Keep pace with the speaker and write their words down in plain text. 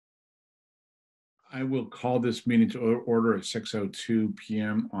I will call this meeting to order at 6:02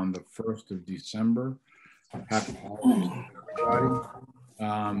 p.m. on the 1st of December. Happy holidays,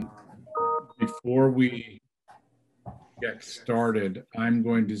 everybody. Before we get started, I'm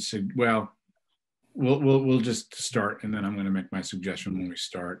going to say, well, we'll just start, and then I'm going to make my suggestion when we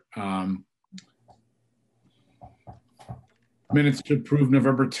start. Minutes to approve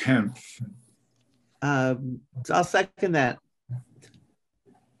November 10th. I'll second that.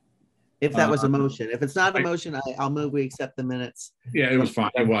 If that was a motion. If it's not a motion, I'll move we accept the minutes. Yeah, it was fine.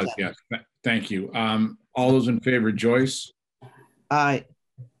 It was, yes. Thank you. All those in favor, Joyce? Aye.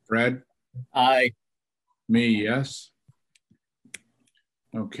 Fred? Aye. Me, yes.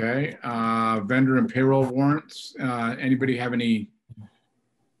 Okay. Vendor and payroll warrants. Anybody have any?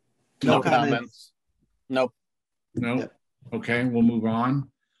 No comments. Nope. No? Yep. Okay, we'll move on.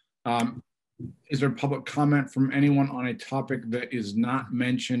 Is there public comment from anyone on a topic that is not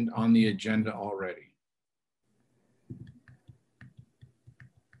mentioned on the agenda already?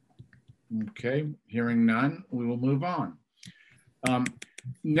 Okay, hearing none, we will move on.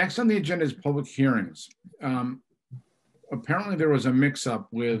 Next on the agenda is public hearings. Apparently there was a mix-up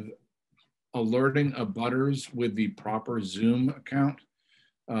with alerting abutters with the proper Zoom account,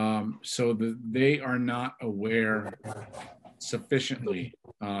 so that they are not aware sufficiently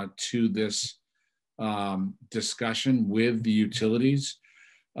to this discussion with the utilities.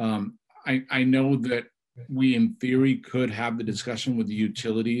 I know that we in theory could have the discussion with the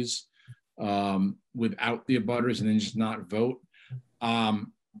utilities without the abutters and then just not vote.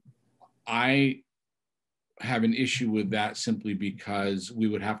 I have an issue with that simply because we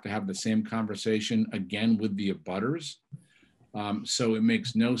would have to have the same conversation again with the abutters. So it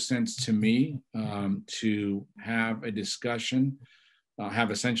makes no sense to me to have a discussion,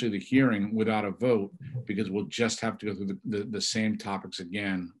 have essentially the hearing without a vote, because we'll just have to go through the same topics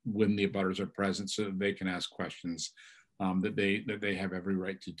again when the abutters are present so that they can ask questions that they have every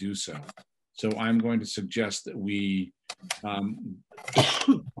right to do so. So I'm going to suggest that we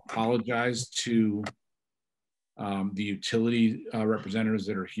apologize to the utility representatives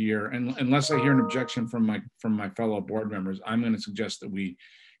that are here, and unless I hear an objection from my fellow board members, I'm going to suggest that we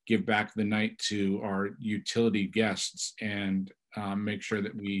give back the night to our utility guests and make sure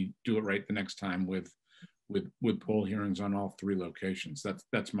that we do it right the next time with poll hearings on all 3 locations.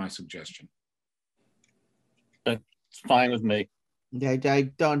 That's my suggestion. That's fine with me. Yeah,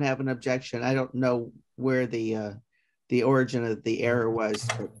 I don't have an objection. I don't know where the origin of the error was,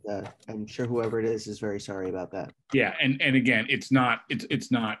 but I'm sure whoever it is very sorry about that. Yeah, and again, it's not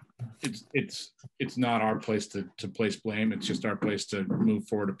our place to place blame. It's just our place to move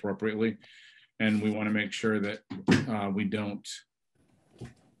forward appropriately, and we want to make sure that we don't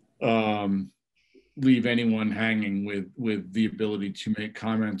leave anyone hanging with the ability to make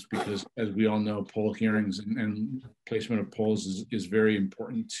comments, because as we all know, poll hearings and placement of polls is very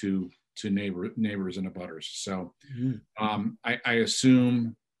important to neighbors and abutters. So I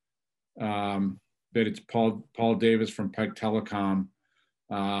assume that it's Paul Davis from Pike Telecom.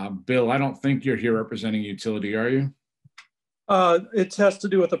 Bill, I don't think you're here representing utility, are you? It has to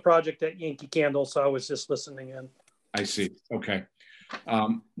do with the project at Yankee Candle, so I was just listening in. I see. Okay.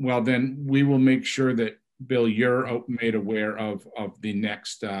 Well, then we will make sure that, Bill, you're made aware of the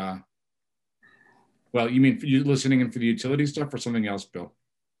next. Well, you mean you listening in for the utility stuff or something else, Bill?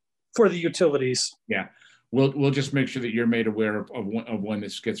 For the utilities. Yeah, we'll just make sure that you're made aware of when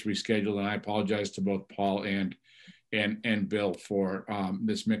this gets rescheduled. And I apologize to both Paul and Bill for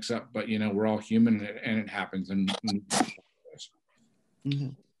this mix-up. But you know, we're all human, and it happens. And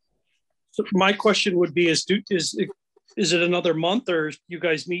So my question would be: is it another month, or you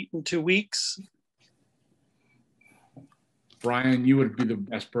guys meet in 2 weeks? Brian, you would be the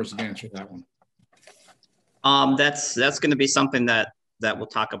best person to answer that one. That's going to be something that we'll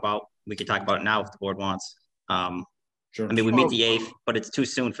talk about. We can talk about it now if the board wants. Sure. I mean, we meet the 8th, but it's too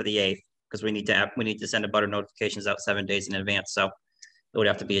soon for the 8th because we need to send abutter notifications out 7 days in advance. So it would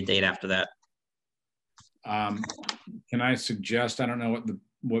have to be a date after that. Can I suggest? I don't know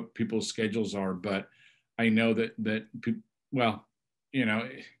what people's schedules are, but I know that well, you know,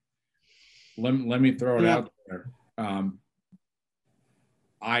 let me throw it out there.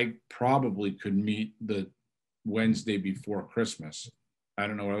 I probably could meet the Wednesday before Christmas. I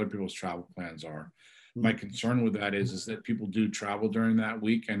don't know what other people's travel plans are. My concern with that is that people do travel during that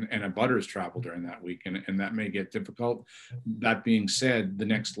week, and abutters travel during that week, and that may get difficult. That being said, the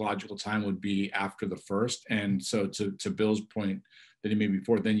next logical time would be after the 1st. And so to Bill's point that he made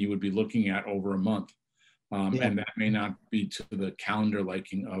before, then you would be looking at over a month. And that may not be to the calendar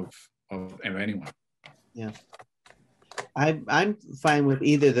liking of anyone. Yeah. I'm fine with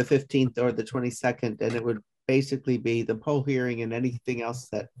either the 15th or the 22nd, and it would basically be the poll hearing and anything else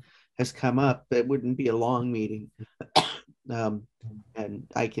that has come up. It wouldn't be a long meeting. And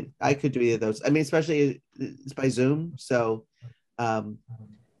I could do either of those. I mean, especially it's by Zoom. So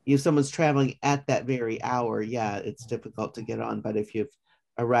if someone's traveling at that very hour, yeah, it's difficult to get on. But if you've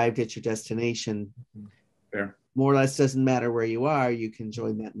arrived at your destination, Fair. more or less doesn't matter where you are, you can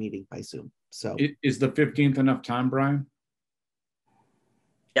join that meeting by Zoom. So Is the 15th enough time, Brian?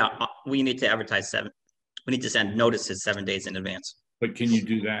 Yeah, we need to advertise we need to send notices 7 days in advance. But can you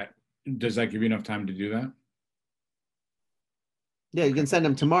do that? Does that give you enough time to do that? yeah, you can send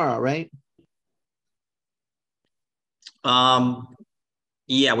them tomorrow, right?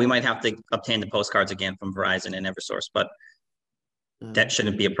 Yeah, we might have to obtain the postcards again from Verizon and Eversource, but that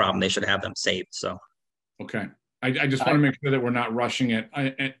shouldn't be a problem. They should have them saved, so. Okay. I just want to make sure that we're not rushing it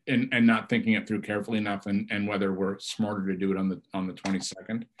and not thinking it through carefully enough and whether we're smarter to do it on the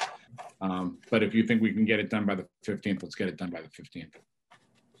 22nd. But if you think we can get it done by the 15th, let's get it done by the 15th.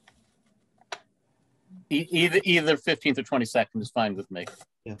 Either 15th or 22nd is fine with me.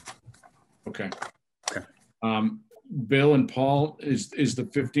 Yeah. Okay. Okay. Bill and Paul, is the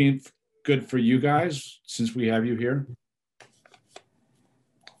 15th good for you guys since we have you here?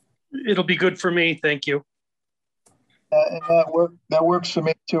 It'll be good for me. Thank you. And that works for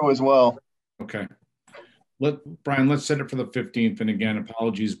me too as well. Okay. Brian, let's set it for the 15th. And again,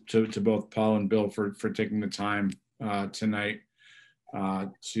 apologies to both Paul and Bill for taking the time tonight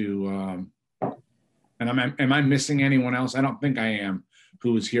to, and am I missing anyone else? I don't think I am,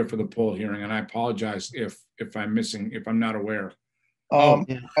 who was here for the poll hearing. And I apologize if I'm missing, if I'm not aware.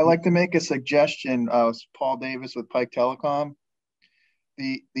 I'd like to make a suggestion. Paul Davis with Pike Telecom.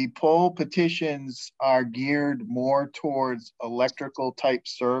 The poll petitions are geared more towards electrical type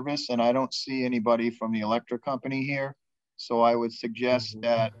service, and I don't see anybody from the electric company here. So I would suggest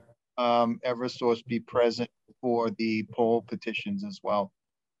that Eversource be present for the poll petitions as well.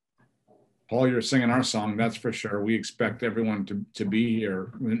 Paul, you're singing our song, that's for sure. We expect everyone to be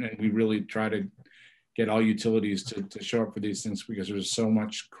here, and we really try to get all utilities to show up for these things because there's so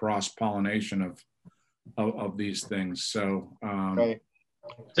much cross-pollination of these things. So Right.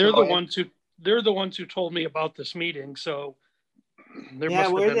 They're the ones who told me about this meeting. So Where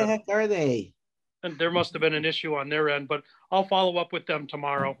the heck are they? And there must have been an issue on their end, but I'll follow up with them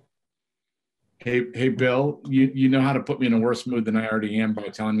tomorrow. Hey, Bill, you know how to put me in a worse mood than I already am by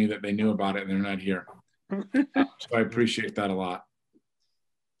telling me that they knew about it and they're not here. So I appreciate that a lot.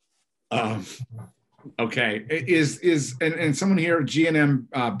 Okay, and someone here, G&M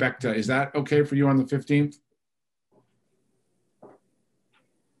Becta, is that okay for you on the 15th?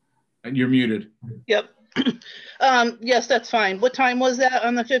 And you're muted. Yep. Yes, that's fine. What time was that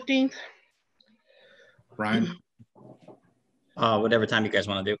on the 15th? Brian? Whatever time you guys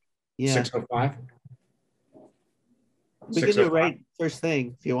want to do. Yeah. 6:05? We can do it right first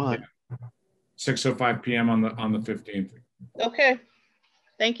thing if you want. Yeah. 6:05 p.m. on the 15th. Okay.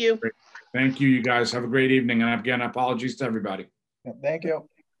 Thank you. Great. Thank you, you guys. Have a great evening. And again, apologies to everybody. Thank you.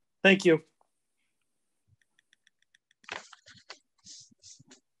 Thank you.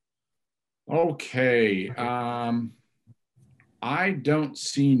 Okay. I don't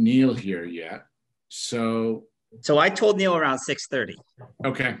see Neil here yet. So I told Neil around 6:30.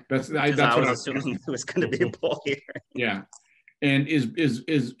 okay, that's what I was assuming it was going to be a poll here. Yeah. And is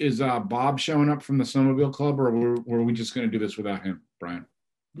Bob showing up from the Snowmobile Club, or were we just going to do this without him, Brian?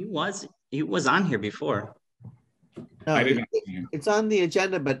 He was on here before. No, I didn't see him. it's on the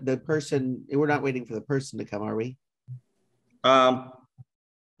agenda, but we're not waiting for the person to come, are we? Not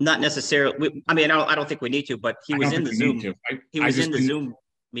necessarily. I don't think we need to, but he was in the Zoom. He was in the Zoom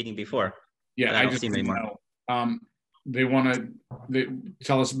meeting before. Yeah, I don't just see him didn't anymore. know. They want to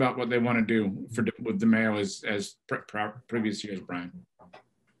tell us about what they want to do with the mail as previous years, Brian.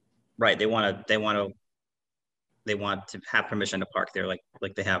 Right. They want to have permission to park there, like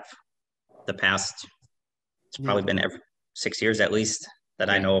they have the past. It's probably been every 6 years at least that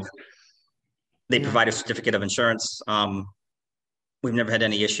I know of. They provide a certificate of insurance. We've never had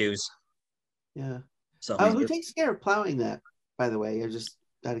any issues. Yeah. So who takes care of plowing that, by the way? You're just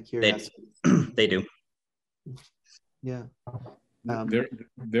out of curiosity. They do. Yeah.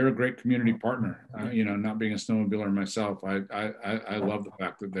 They're a great community partner. Not being a snowmobiler myself, I love the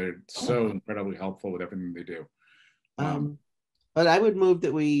fact that they're so incredibly helpful with everything they do. But I would move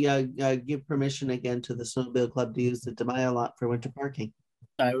that we give permission again to the Snowmobile Club to use the DeMaio lot for winter parking.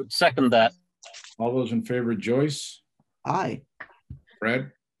 I would second that. All those in favor, Joyce? Aye.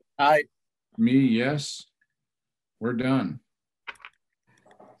 Fred? Aye. Me, yes. We're done.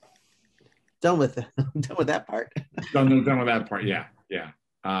 done with done with that part. Done with that part. Yeah.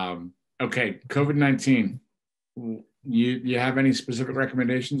 Okay. COVID-19. You have any specific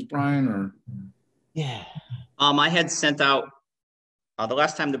recommendations, Brian, or? Yeah. I had sent out the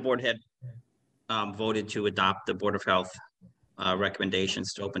last time the board had voted to adopt the Board of Health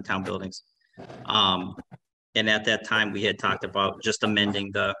recommendations to open town buildings. And at that time, we had talked about just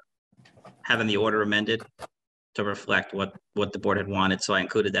having the order amended to reflect what the board had wanted. So I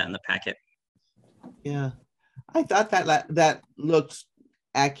included that in the packet. Yeah, I thought that looks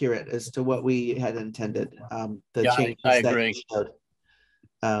accurate as to what we had intended. The Yeah, changes I that agree. you showed.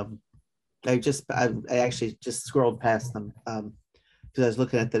 I actually just scrolled past them because I was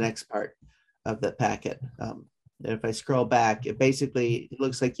looking at the next part of the packet. If I scroll back, it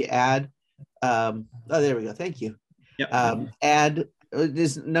looks like you add. Oh, there we go. Thank you. Yep. Add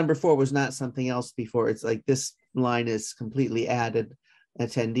this number 4 was not something else before. It's like this line is completely added.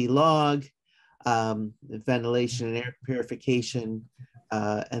 Attendee log, ventilation and air purification,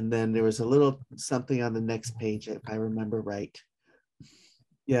 and then there was a little something on the next page if I remember right.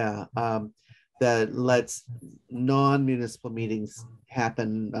 Yeah, that lets non-municipal meetings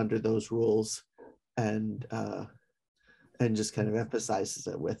happen under those rules, and just kind of emphasizes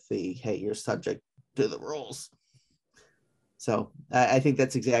it with the, hey, you're subject to the rules. So I think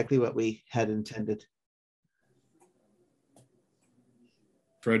that's exactly what we had intended.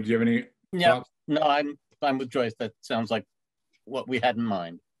 Fred, do you have any Yeah, thoughts? no, I'm with Joyce. That sounds like what we had in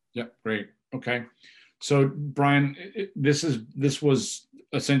mind. Yep, great. Okay. So Brian, this was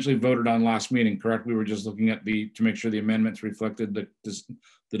essentially voted on last meeting, correct? We were just looking at to make sure the amendments reflected the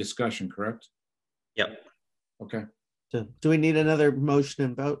discussion, correct? Yep. Okay. So do we need another motion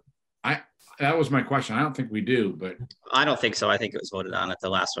and vote? That was my question. I don't think we do, but. I don't think so. I think it was voted on at the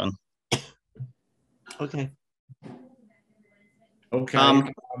last one. Okay. Okay.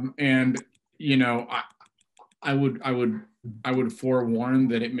 And I would forewarn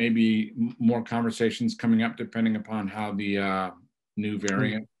that it may be more conversations coming up depending upon how the new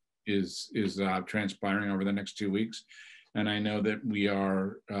variant is transpiring over the next 2 weeks. And I know that we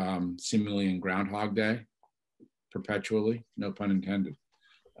are seemingly in Groundhog Day perpetually, no pun intended.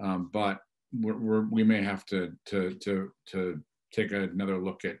 But we may have to take another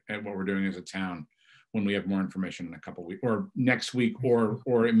look at what we're doing as a town when we have more information in a couple of weeks or next week, or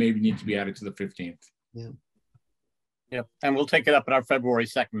it maybe needs to be added to the 15th. Yeah. Yep. And we'll take it up at our February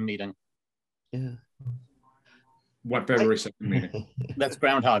 2nd meeting. Yeah. What February 2nd meeting? That's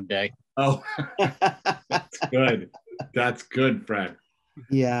Groundhog Day. Oh, that's good. That's good, Fred.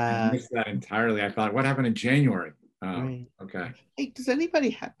 Yeah. I missed that entirely. I thought, what happened in January? Right. Okay. Hey, does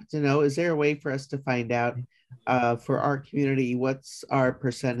anybody happen to know, is there a way for us to find out for our community, what's our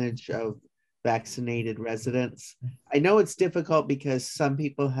percentage of vaccinated residents? I know it's difficult because some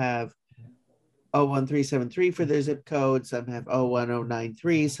people have 01373 for their zip code, some have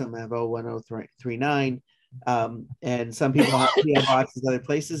 01093, some have 01039, and some people have PO boxes other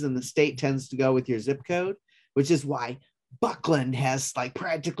places, and the state tends to go with your zip code, which is why Buckland has like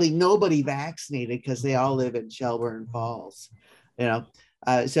practically nobody vaccinated because they all live in Shelburne Falls,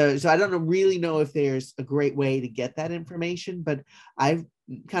 so I don't really know if there's a great way to get that information, but I've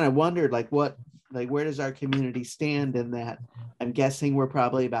kind of wondered where does our community stand in that? I'm guessing we're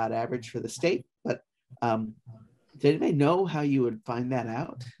probably about average for the state, but did anybody know how you would find that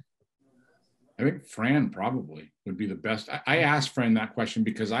out? I think Fran probably would be the best. I asked Fran that question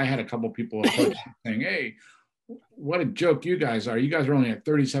because I had a couple people saying, hey, what a joke you guys are. You guys are only at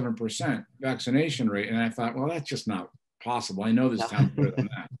 37% vaccination rate. And I thought, well, that's just not possible. I know this town's better than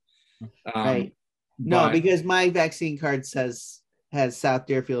that. Right. No, because my vaccine card has South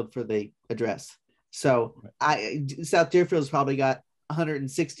Deerfield for the address. So South Deerfield's probably got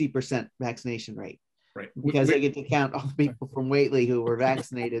 160% vaccination rate. Right. Because they get to count all the people from Whately who were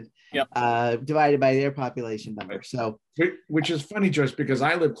vaccinated, divided by their population number. So, which is funny, Joyce, because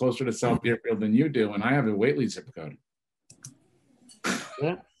I live closer to South Deerfield than you do, and I have a Whately zip code.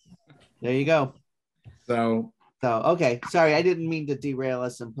 Yeah, there you go. So okay, sorry, I didn't mean to derail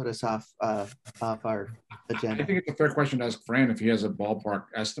us and put us off our agenda. I think it's a fair question to ask Fran if he has a ballpark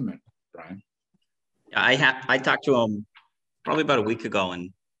estimate, Brian. I talked to him probably about a week ago,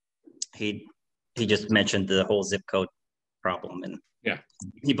 and he just mentioned the whole zip code problem, and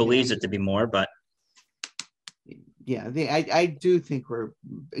he believes it to be more, but I do think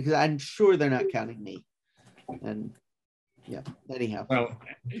because I'm sure they're not counting me, and anyhow. Well,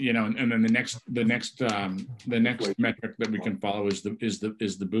 and then the next metric that we can follow is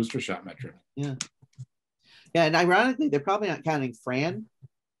the booster shot metric. Yeah, and ironically, they're probably not counting Fran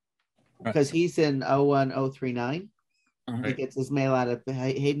because he's in 01039. He gets his mail out of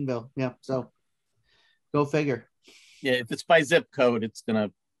Haydenville. Yeah, so go figure. Yeah, if it's by zip code, it's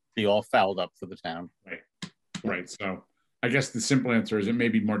gonna be all fouled up for the town. Right. So I guess the simple answer is it may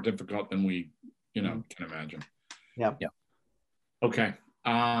be more difficult than we, can imagine. Yeah. Okay.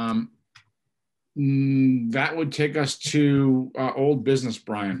 That would take us to old business,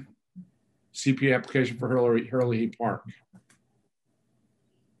 Brian. CPA application for Hurley Heath Park.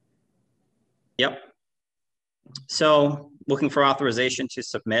 Yep. So looking for authorization to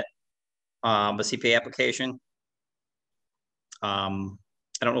submit a CPA application.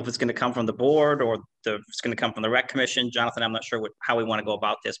 I don't know if it's going to come from the board or it's going to come from the rec commission. Jonathan, I'm not sure how we want to go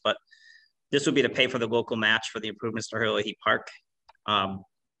about this, but this would be to pay for the local match for the improvements to Hurley Heath Park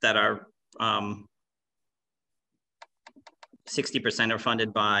that are 60% are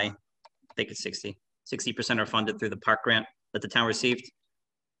funded by, I think it's 60% are funded through the park grant that the town received.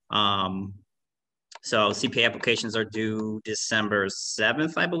 So CPA applications are due December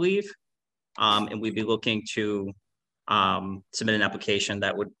 7th, I believe. And we'd be looking to submit an application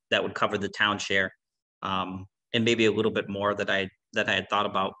that would cover the town share, and maybe a little bit more that I had thought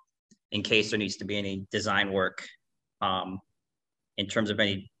about in case there needs to be any design work, in terms of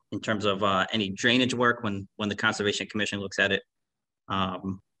any drainage work when the Conservation Commission looks at it,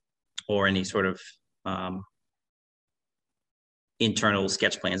 or any sort of internal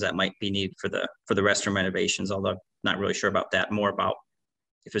sketch plans that might be needed for the restroom renovations. Although not really sure about that. More about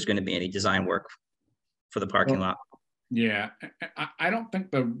if there's going to be any design work for the parking lot. Yeah, I don't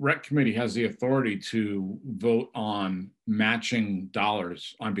think the rec committee has the authority to vote on matching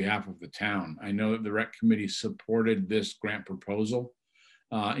dollars on behalf of the town. I know that the rec committee supported this grant proposal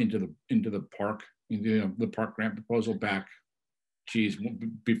into the park grant proposal back,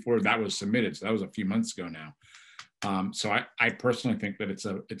 before that was submitted. So that was a few months ago now. So I personally think that it's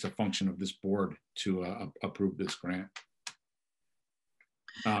a function of this board to approve this grant.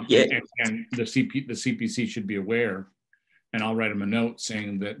 And the CPC should be aware. And I'll write them a note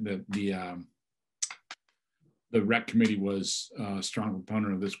saying that the rec committee was a strong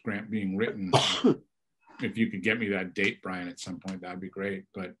proponent of this grant being written. If you could get me that date, Brian, at some point, that'd be great.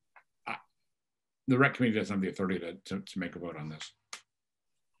 But the rec committee doesn't have the authority to make a vote on this.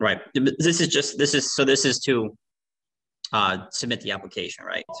 Right. This is to submit the application,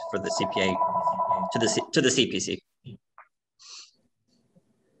 right, for the CPA to the CPC.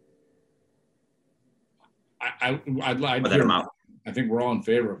 I'd like that amount. I think we're all in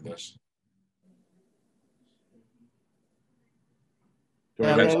favor of this.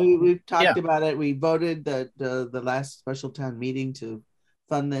 We've talked about it. We voted the last special town meeting to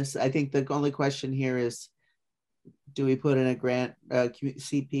fund this. I think the only question here is, do we put in a grant,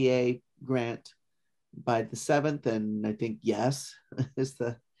 CPA grant by the 7th? And I think yes is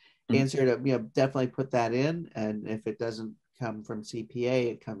the answer to definitely put that in. And if it doesn't come from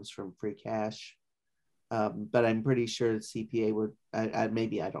CPA, it comes from free cash. But I'm pretty sure the CPA would,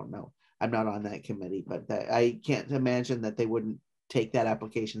 maybe, I don't know. I'm not on that committee, but I can't imagine that they wouldn't take that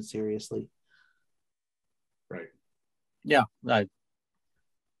application seriously. Right. Yeah, I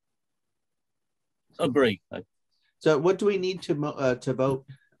agree. So what do we need to vote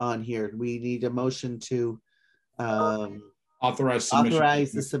on here? We need a motion to authorize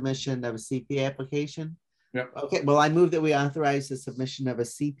the submission of a CPA application. Yep. Okay, well, I move that we authorize the submission of a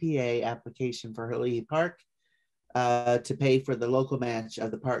CPA application for Hurley Heath Park to pay for the local match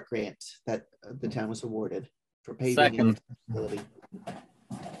of the park grant that the town was awarded for paving and accessibility.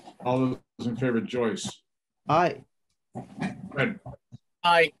 All those in favor, Joyce? Aye. Fred?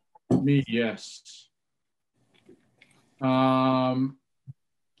 Aye. Me, yes. MVP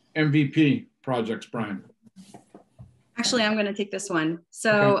projects, Brian. Actually, I'm going to take this one.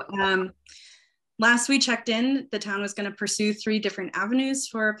 So last we checked in, the town was going to pursue 3 different avenues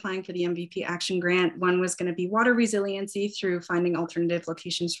for applying for the MVP action grant. One was going to be water resiliency through finding alternative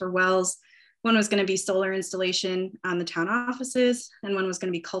locations for wells. One was going to be solar installation on the town offices, and one was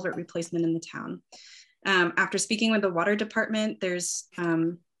going to be culvert replacement in the town. After speaking with the water department, they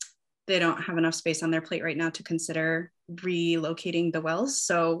don't have enough space on their plate right now to consider relocating the wells.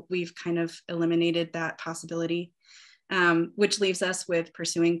 So we've kind of eliminated that possibility, which leaves us with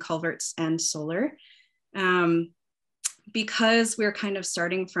pursuing culverts and solar. Because we're kind of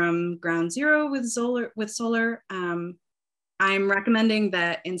starting from ground zero with solar, I'm recommending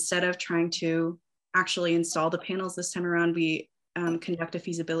that instead of trying to actually install the panels this time around, we conduct a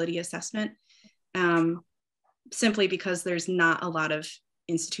feasibility assessment, simply because there's not a lot of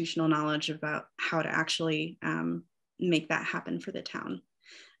institutional knowledge about how to actually make that happen for the town.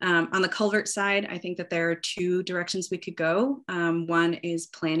 On the culvert side, I think that there are 2 directions we could go. One is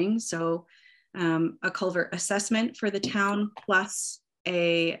planning. So a culvert assessment for the town, plus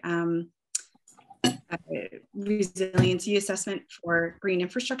a resiliency assessment for green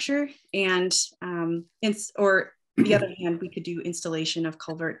infrastructure. And or the other hand, we could do installation of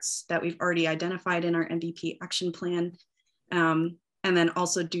culverts that we've already identified in our MVP action plan. And then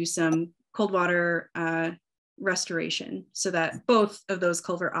also do some cold water restoration, so that both of those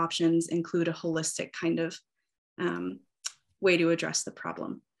culvert options include a holistic kind of way to address the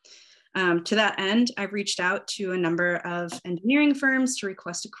problem. To that end, I've reached out to a number of engineering firms to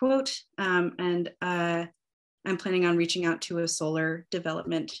request a quote, and I'm planning on reaching out to a solar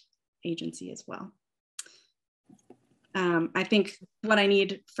development agency as well. I think what I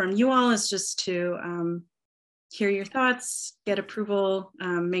need from you all is just to hear your thoughts, get approval,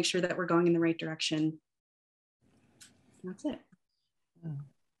 make sure that we're going in the right direction. That's it.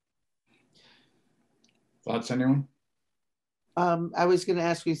 Thoughts, anyone? I was going to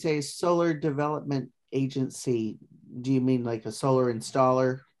ask you, say solar development agency. Do you mean like a solar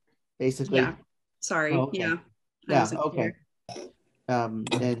installer, basically? Yeah. Sorry. Oh, okay. Yeah. Yeah. Okay.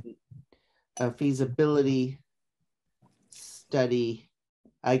 And a feasibility study.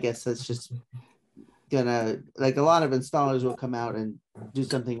 I guess that's just gonna, like, a lot of installers will come out and do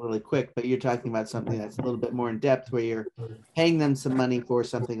something really quick, but you're talking about something that's a little bit more in depth, where you're paying them some money for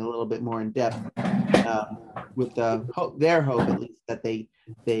something a little bit more in depth, with the their hope at least that they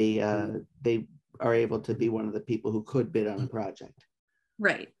are able to be one of the people who could bid on a project.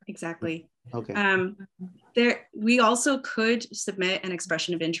 Right, exactly. Okay. We also could submit an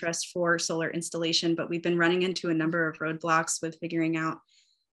expression of interest for solar installation, but we've been running into a number of roadblocks with figuring out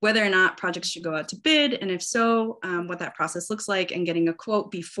whether or not projects should go out to bid, and if so, what that process looks like, and getting a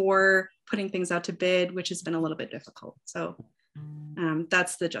quote before putting things out to bid, which has been a little bit difficult. So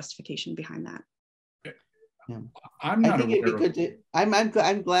that's the justification behind that. Yeah. I'm not I think it'd be good to,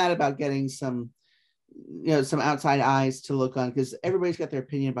 I'm glad about getting some, some outside eyes to look on, because everybody's got their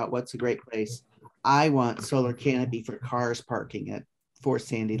opinion about what's a great place. I want solar canopy for cars parking at Fort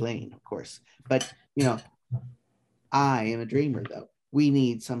Sandy Lane, of course. But, I am a dreamer, though. We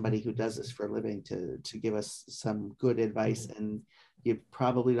need somebody who does this for a living to give us some good advice. And you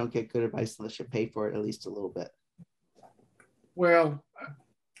probably don't get good advice unless you pay for it at least a little bit. Well,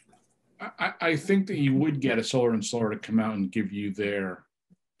 I think that you would get a solar installer to come out and give you their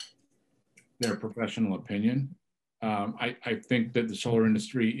professional opinion. I think that the solar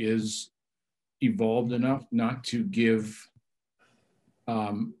industry is evolved enough not to give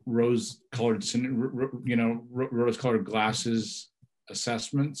rose-colored glasses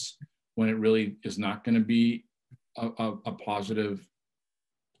assessments when it really is not going to be a positive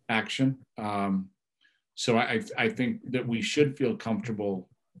action. So I think that we should feel comfortable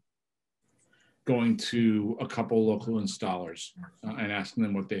going to a couple local installers and asking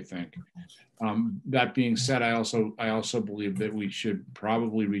them what they think. That being said, I also believe that we should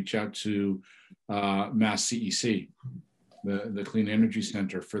probably reach out to Mass CEC, the Clean Energy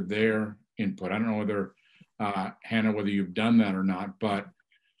Center, for their input. I don't know whether Hannah, whether you've done that or not, but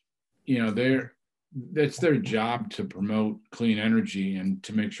that's their job to promote clean energy and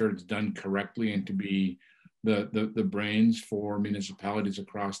to make sure it's done correctly, and to be the brains for municipalities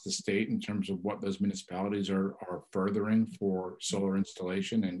across the state in terms of what those municipalities are furthering for solar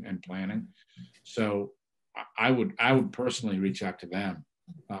installation and planning. So I would personally reach out to them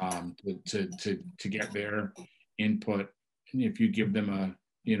to get their input. And if you give them a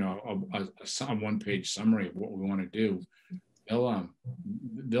one-page summary of what we want to do,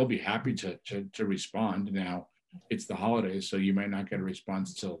 they'll be happy to respond. Now it's the holidays, so you might not get a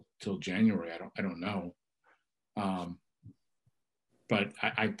response till January. I don't know. But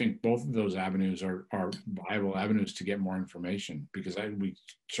I think both of those avenues are viable avenues to get more information, because we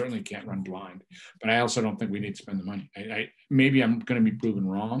certainly can't run blind. But I also don't think we need to spend the money. Maybe I'm going to be proven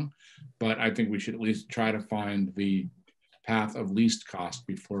wrong, but I think we should at least try to find the path of least cost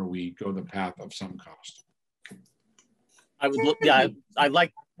before we go the path of some cost. I would look. Yeah, I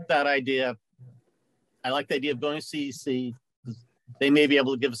like that idea. I like the idea of going to CEC. They may be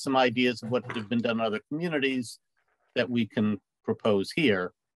able to give us some ideas of what have been done in other communities that we can propose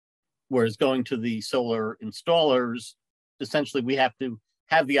here. Whereas going to the solar installers, essentially we have to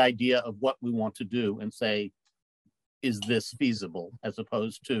have the idea of what we want to do and say, is this feasible, as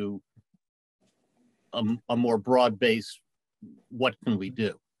opposed to a more broad base, what can we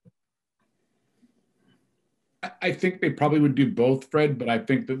do? I think they probably would do both, Fred, but I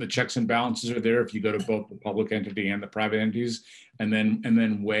think that the checks and balances are there if you go to both the public entity and the private entities, and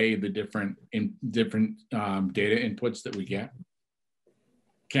then weigh the different data inputs that we get.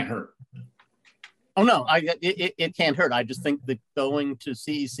 Can't hurt. Oh no, it can't hurt. I just think that going to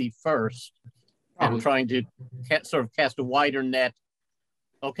CEC first and trying to sort of cast a wider net.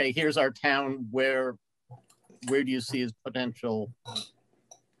 Okay, here's our town. Where do you see as potential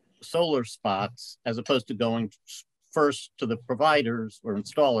solar spots, as opposed to going first to the providers or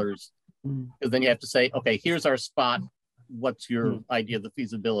installers? Because then you have to say, okay, here's our spot. What's your idea of the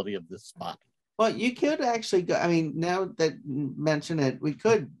feasibility of this spot? Well, you could actually go, I mean, now that you mention it,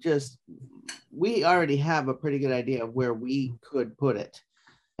 we already have a pretty good idea of where we could put it.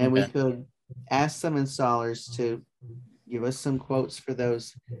 And we could ask some installers to give us some quotes for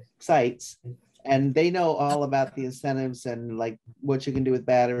those sites. And they know all about the incentives and like what you can do with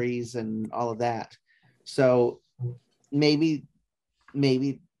batteries and all of that. So maybe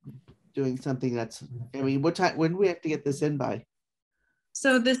doing something that's, I mean, when do we have to get this in by?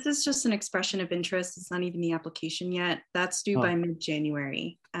 So this is just an expression of interest. It's not even the application yet. That's due by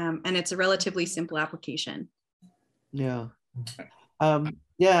mid-January. And it's a relatively simple application. Yeah. I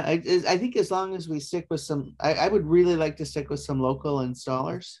think as long as we stick with some, I would really like to stick with some local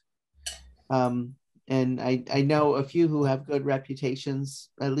installers. And I know a few who have good reputations.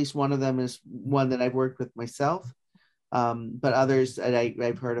 At least one of them is one that I've worked with myself. But others that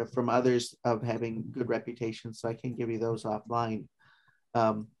I've heard of from others of having good reputations. So I can give you those offline.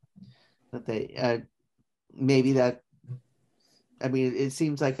 But they maybe that, I mean, it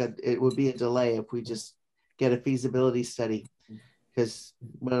seems like it would be a delay if we just get a feasibility study, because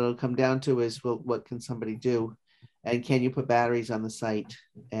what it'll come down to is, well, what can somebody do, and can you put batteries on the site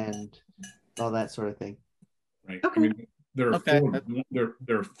and all that sort of thing. Right. Okay. I mean, there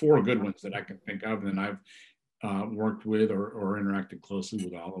are four good ones that I can think of, and I've worked with or interacted closely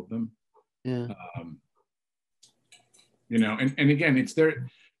with all of them. Yeah. You know, and again, it's there.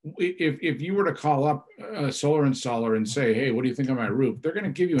 If you were to call up a solar installer and say, hey, what do you think of my roof? They're going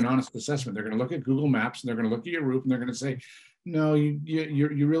to give you an honest assessment. They're going to look at Google Maps and they're going to look at your roof and they're going to say, no,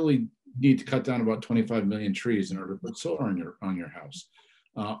 you really need to cut down about 25 million trees in order to put solar on your house.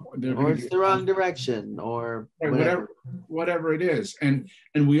 Or it's the wrong direction, or whatever it is. And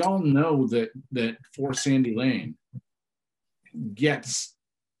we all know that 4 Sandy Lane gets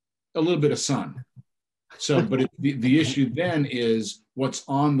a little bit of sun. So, but the issue then is what's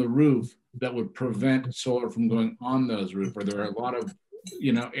on the roof that would prevent solar from going on those roofs. Or there are a lot of,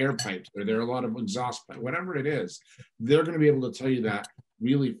 air pipes, or there are a lot of exhaust pipes, whatever it is. They're going to be able to tell you that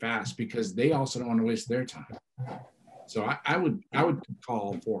really fast, because they also don't want to waste their time. So I would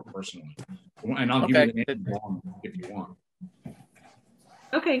call for it personally, and I'll give you the name if you want.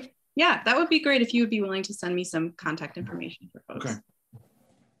 Okay, yeah, that would be great if you would be willing to send me some contact information for folks.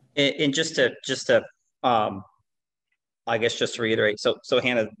 Okay. And just to I guess just to reiterate, so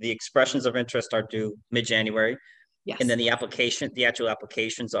Hannah, the expressions of interest are due mid-January. Yes. And then the actual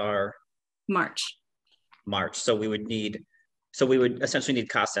applications are March. So we would essentially need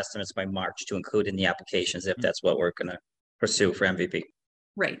cost estimates by March to include in the applications, if that's what we're going to pursue for MVP.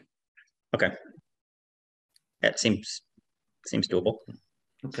 Right. Okay. That seems doable.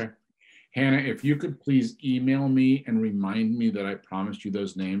 Okay. Hannah, if you could please email me and remind me that I promised you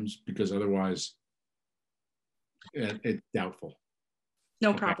those names, because otherwise it's doubtful.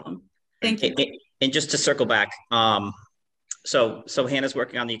 No problem. Thank you. And just to circle back, so Hannah's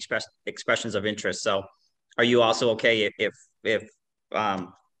working on the expressions of interest. So are you also okay if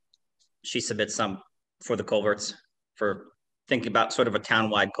she submits some for the culverts, for thinking about sort of a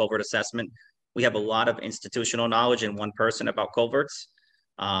townwide culvert assessment? We have a lot of institutional knowledge in one person about culverts.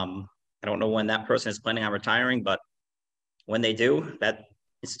 I don't know when that person is planning on retiring, but when they do, that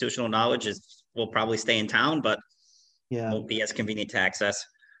institutional knowledge will probably stay in town, but won't be as convenient to access.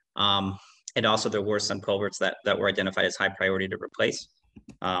 And also there were some culverts that were identified as high priority to replace.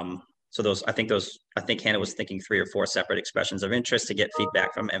 So I think Hannah was thinking 3 or 4 separate expressions of interest to get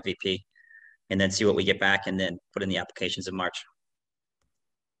feedback from MVP, and then see what we get back, and then put in the applications in March.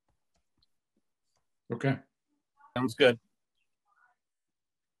 Okay. Sounds good.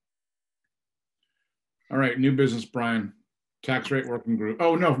 All right, new business, Brian. Tax rate working group.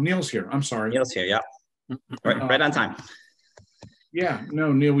 Oh, no, Neil's here. I'm sorry. Neil's here, yeah. Right on time. Yeah,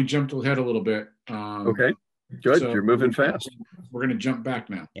 no, Neil, we jumped ahead a little bit. Okay, good. So you're moving fast. We're going to jump back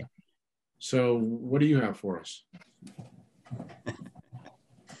now. Yeah. So what do you have for us?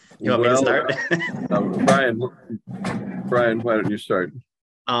 You want me to start? Brian, why don't you start?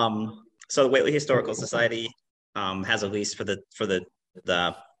 So the Whately Historical Society has a lease for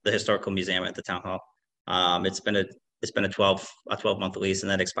the historical museum at the town hall. It's been a 12-month lease,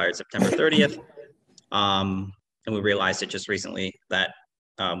 and that expired September 30th. And we realized it just recently that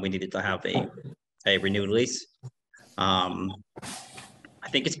we needed to have a renewed lease. I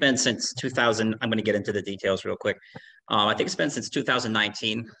think it's been since 2000. I'm going to get into the details real quick. I think it's been since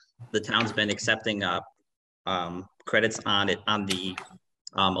 2019 the town's been accepting credits on the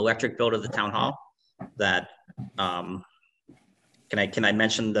electric bill to the town hall. That can I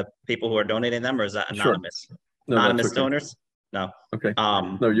mention the people who are donating them, or is that anonymous? Sure. No, Anonymous okay. donors? No. Okay.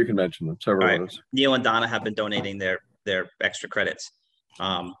 No, you can mention them. Several Right. of us. Neil and Donna have been donating their extra credits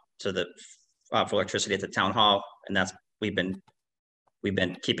to the for electricity at the town hall, and that's we've been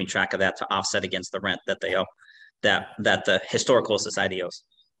keeping track of that to offset against the rent that they owe, that the historical society owes.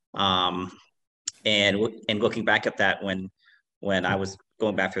 And looking back at that, when I was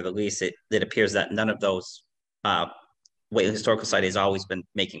going back through the lease, it appears that none of those Whately Historical Society has always been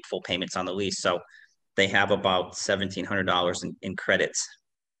making full payments on the lease, so they have about $1,700 in credits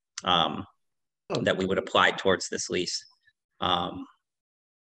that we would apply towards this lease.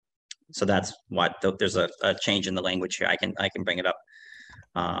 So that's what there's a change in the language here. I can bring it up.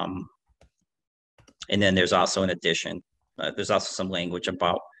 And then there's also, in addition, there's also some language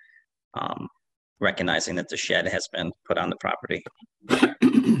about recognizing that the shed has been put on the property.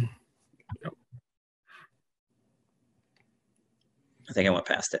 I think I went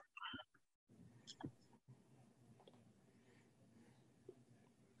past it.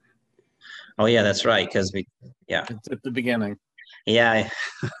 Oh yeah, that's right. Because yeah, It's at the beginning. Yeah.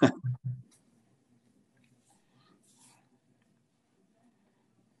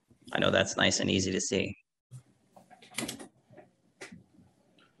 I know that's nice and easy to see.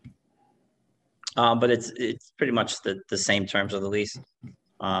 But it's pretty much the same terms of the lease.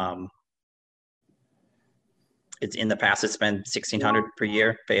 It's in the past, it's been $1,600 per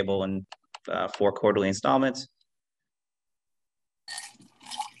year, payable in 4 quarterly installments.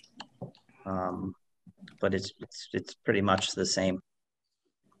 But it's pretty much the same.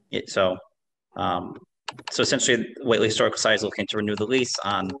 So essentially, Whately Historical Society is looking to renew the lease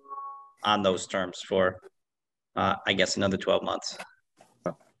on those terms for, I guess, another 12 months.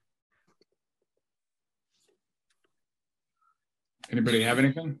 Anybody have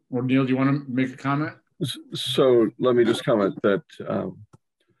anything? Or Neil, do you want to make a comment? So let me just comment that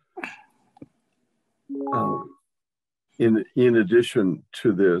in addition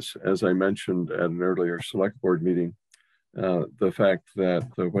to this, as I mentioned at an earlier select board meeting, the fact that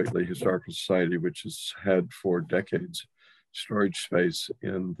the Whately Historical Society, which has had for decades storage space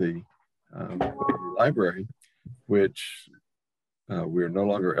in the library, which we are no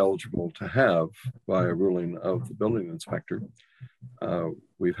longer eligible to have by a ruling of the building inspector,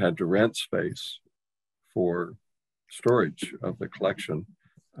 we've had to rent space for storage of the collection.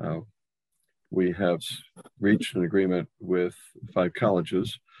 We have reached an agreement with 5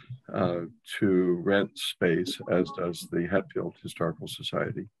 colleges to rent space, as does the Hatfield Historical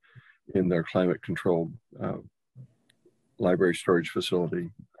Society, in their climate-controlled library storage facility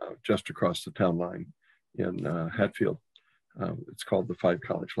just across the town line in Hatfield. It's called the 5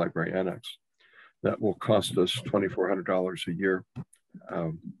 College Library Annex. That will cost us $2,400 a year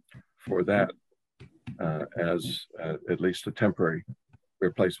for that, as at least a temporary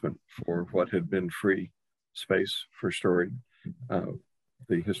replacement for what had been free space for storing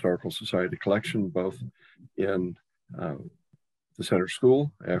the Historical Society collection, both in the center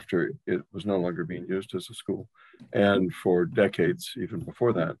school after it was no longer being used as a school, and for decades, even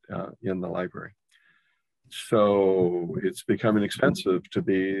before that, in the library. So it's becoming expensive to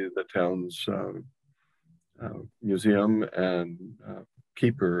be the town's museum and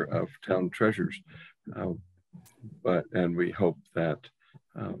keeper of town treasures. And we hope that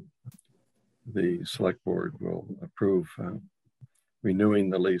the select board will approve renewing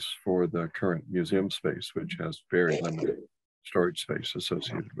the lease for the current museum space, which has very limited storage space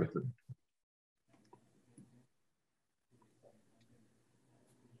associated with it.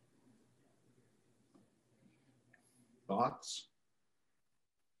 Thoughts?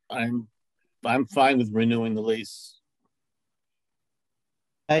 I'm fine with renewing the lease.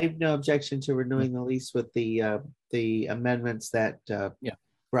 I have no objection to renewing the lease with the amendments that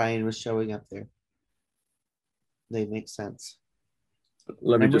Brian was showing up there. They make sense.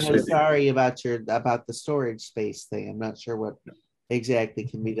 Let me just say, sorry about the storage space thing. I'm not sure what exactly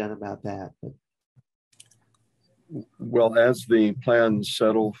can be done about that. But. Well, as the plans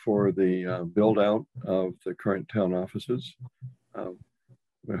settle for the build out of the current town offices,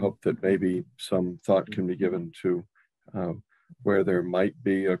 we hope that maybe some thought can be given to where there might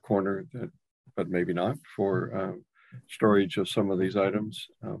be a corner that, but maybe not, for storage of some of these items.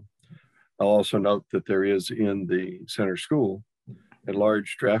 I'll also note that there is in the center school a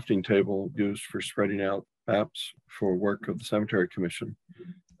large drafting table used for spreading out maps for work of the cemetery commission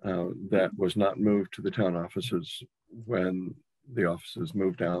that was not moved to the town offices when the offices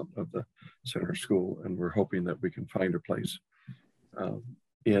moved out of the center school, and we're hoping that we can find a place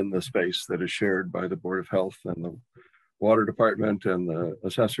in the space that is shared by the Board of Health and the Water Department and the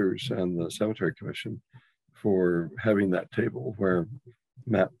assessors and the Cemetery Commission for having that table where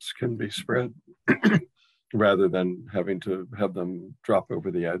maps can be spread rather than having to have them drop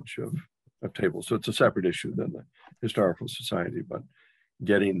over the edge of tables. So it's a separate issue than the Historical Society, but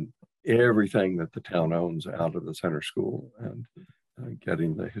getting everything that the town owns out of the center school and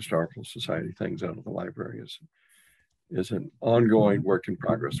getting the Historical Society things out of the library is an ongoing work in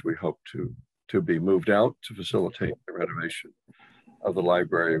progress. We hope to be moved out to facilitate the renovation of the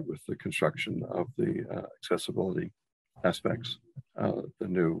library with the construction of the accessibility aspects, the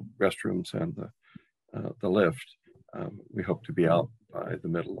new restrooms and the lift. We hope to be out by the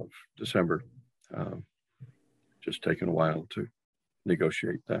middle of December. Just taken a while to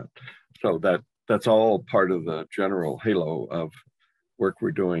negotiate that. So that's all part of the general halo of work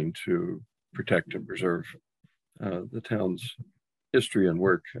we're doing to protect and preserve the town's history and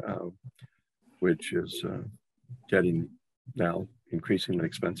work, which is getting now increasingly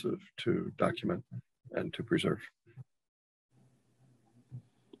expensive to document and to preserve.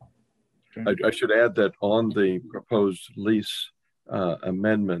 Okay. I should add that on the proposed lease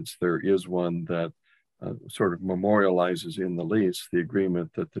amendments, there is one that sort of memorializes in the lease the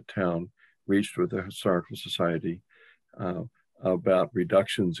agreement that the town reached with the Historical Society about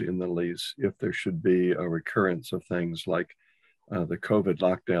reductions in the lease if there should be a recurrence of things like the COVID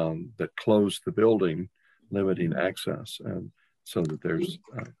lockdown that closed the building, limiting access. And so that there's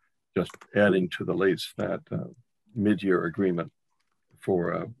just adding to the lease that mid-year agreement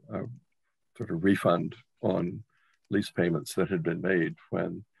for a sort of refund on lease payments that had been made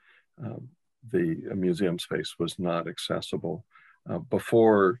when the museum space was not accessible.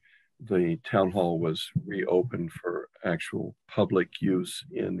 Before the town hall was reopened for actual public use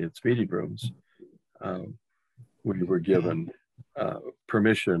in its meeting rooms, we were given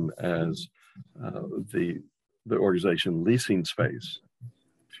permission as the organization leasing space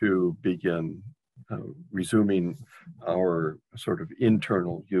to begin resuming our sort of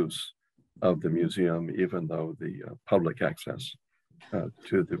internal use of the museum, even though the public access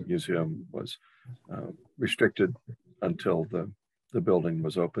to the museum was restricted until the building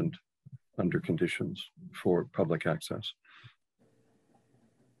was opened under conditions for public access.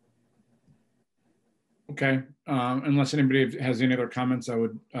 Okay, unless anybody has any other comments, I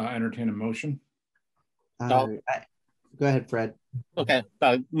would entertain a motion. Go ahead, Fred. Okay,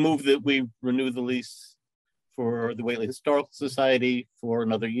 move that we renew the lease for the Whately Historical Society for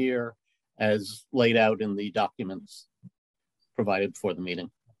another year as laid out in the documents provided for the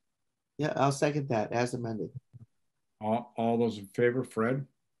meeting. Yeah, I'll second that as amended. All those in favor, Fred?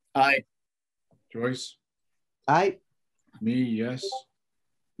 Aye. Joyce? Aye. Me, yes.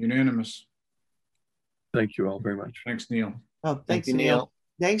 Unanimous. Thank you all very much. Thanks, Neil. Oh, Thank thanks, you, Neil. Neil.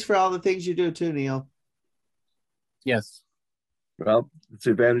 Thanks for all the things you do too, Neil. Yes. Well, it's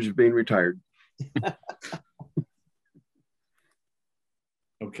the advantage of being retired.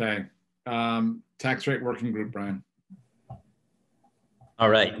 Okay. Tax rate working group, Brian. All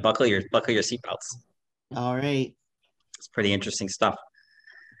right, buckle your seatbelts. All right. It's pretty interesting stuff.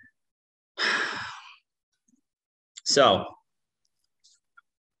 So,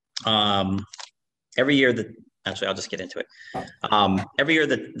 every year actually, I'll just get into it. Every year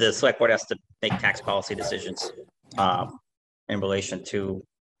the select board has to make tax policy decisions in relation to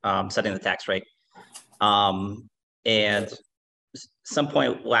setting the tax rate. And some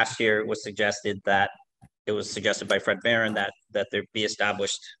point last year it was suggested by Fred Barron that there be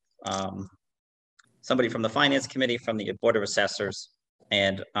established somebody from the finance committee, from the board of assessors,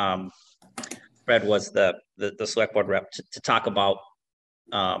 and Fred was the select board rep to talk about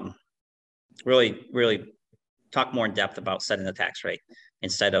really talk more in depth about setting the tax rate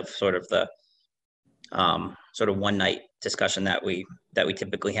instead of sort of the sort of one night discussion that we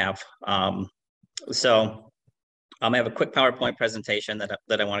typically have. So I have a quick PowerPoint presentation that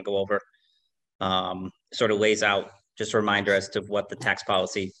I want to go over. Sort of lays out just a reminder as to what the tax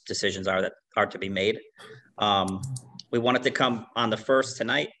policy decisions are that are to be made. We wanted to come on the 1st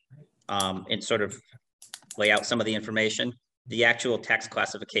tonight and sort of lay out some of the information. The actual tax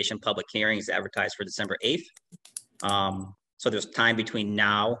classification public hearing is advertised for December 8th. So there's time between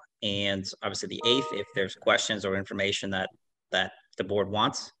now and obviously the 8th. If there's questions or information that the board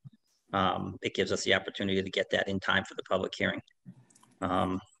wants, it gives us the opportunity to get that in time for the public hearing.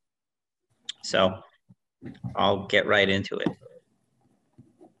 So I'll get right into it.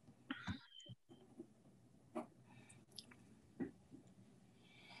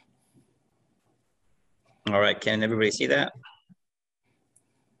 All right, can everybody see that?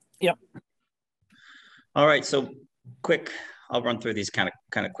 Yep. All right, so quick I'll run through these kind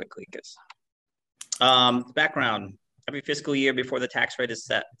of quickly because background. Every fiscal year before the tax rate is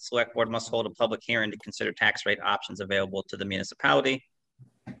set, Select Board must hold a public hearing to consider tax rate options available to the municipality.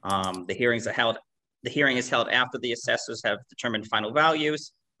 The hearing is held after the assessors have determined final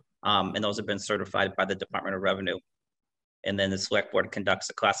values, and those have been certified by the Department of Revenue. And then the Select Board conducts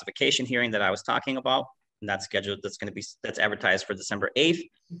a classification hearing that I was talking about, and that's scheduled. That's advertised for December 8th,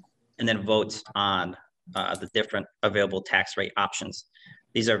 and then votes on the different available tax rate options.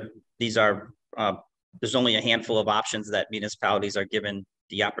 These are there's only a handful of options that municipalities are given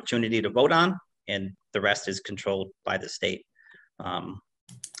the opportunity to vote on, and the rest is controlled by the state.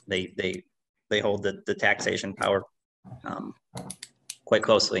 They hold the taxation power quite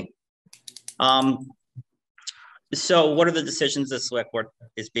closely. So what are the decisions the Select Board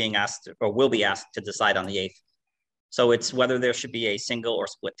is being asked or will be asked to decide on the 8th? So it's whether there should be a single or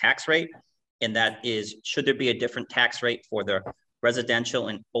split tax rate, and that is, should there be a different tax rate for the residential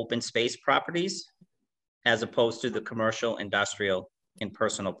and open space properties as opposed to the commercial, industrial, and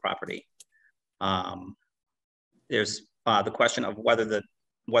personal property. There's the question of whether the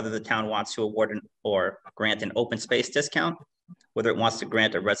town wants to award or grant an open space discount, whether it wants to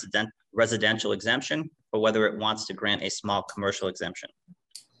grant a residential exemption, or whether it wants to grant a small commercial exemption.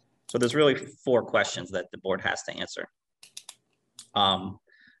 So there's really 4 questions that the board has to answer.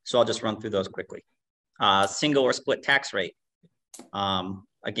 So I'll just run through those quickly. Single or split tax rate.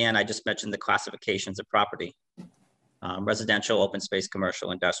 Again, I just mentioned the classifications of property. Residential, open space, commercial,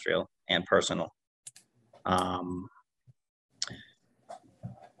 industrial, and personal.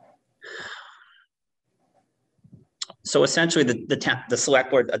 So essentially the Select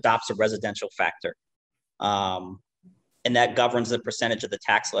Board adopts a residential factor. And that governs the percentage of the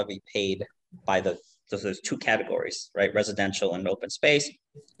tax levy paid by there's 2 categories, right? Residential and open space,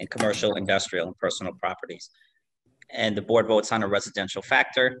 and commercial, industrial, and personal properties. And the board votes on a residential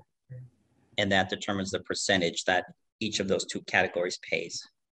factor, and that determines the percentage that each of those 2 categories pays.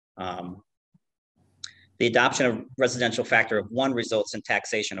 The adoption of residential factor of 1 results in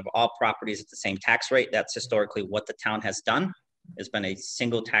taxation of all properties at the same tax rate. That's historically what the town has done. There's been a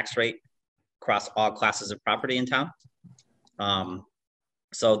single tax rate across all classes of property in town.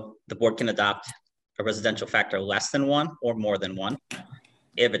 So the board can adopt a residential factor less than 1 or more than 1.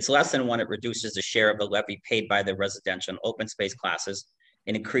 If it's less than 1, it reduces the share of the levy paid by the residential and open space classes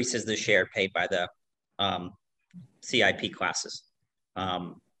and increases the share paid by the CIP classes.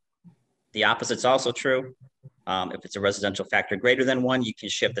 The opposite's also true. If it's a residential factor greater than 1, you can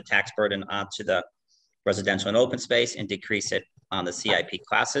shift the tax burden onto the residential and open space and decrease it on the CIP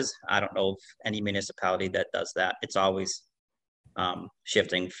classes. I don't know of any municipality that does that. It's always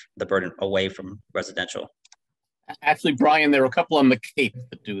shifting the burden away from residential. Actually, Brian, there are a couple on the Cape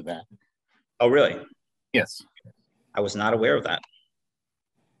that do that. Oh, really? Yes. I was not aware of that.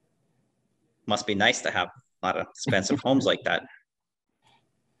 Must be nice to have a lot of expensive homes like that.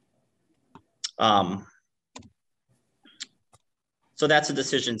 So that's a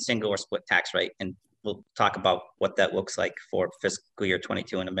decision, single or split tax rate. And we'll talk about what that looks like for fiscal year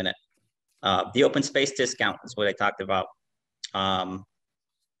 22 in a minute. The open space discount is what I talked about.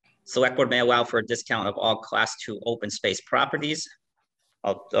 Select Board may allow for a discount of all Class 2 open space properties.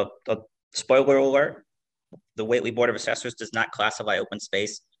 Spoiler alert, the Whately Board of Assessors does not classify open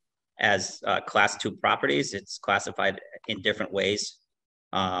space as Class 2 properties. It's classified in different ways,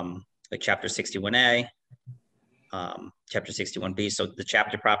 like Chapter 61A, Chapter 61B, so the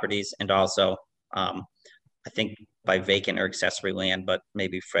chapter properties, and also I think by vacant or accessory land, but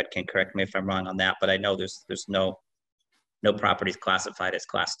maybe Fred can correct me if I'm wrong on that, but I know there's no properties classified as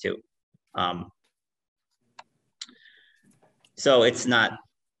Class 2. So it's not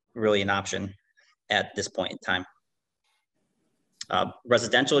really an option at this point in time.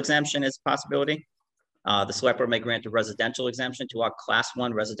 Residential exemption is a possibility. The Select Board may grant a residential exemption to all Class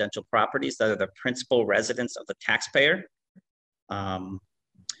 1 residential properties that are the principal residence of the taxpayer.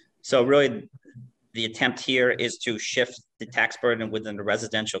 So really, the attempt here is to shift the tax burden within the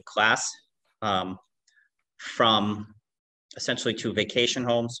residential class from essentially to vacation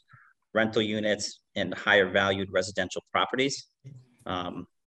homes, rental units, and higher valued residential properties.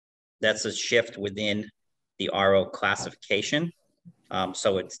 That's a shift within the RO classification.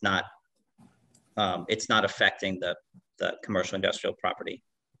 So it's not affecting the commercial industrial property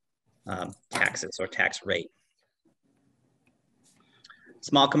taxes or tax rate.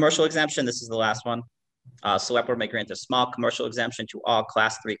 Small commercial exemption, this is the last one. Select Board may grant a small commercial exemption to all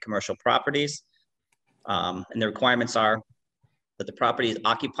Class 3 commercial properties. And the requirements are that the property is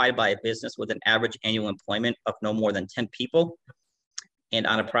occupied by a business with an average annual employment of no more than 10 people and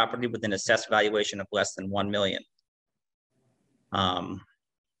on a property with an assessed valuation of less than $1 million.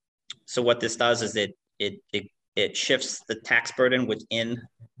 So what this does is it shifts the tax burden within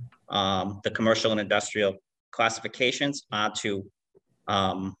the commercial and industrial classifications onto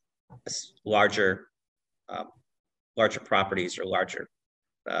larger properties or larger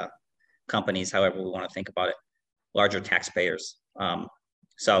companies, however we want to think about it, larger taxpayers.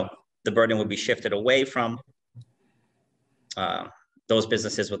 So the burden would be shifted away from those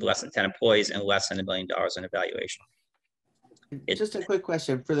businesses with less than 10 employees and less than $1 million in evaluation. Just a quick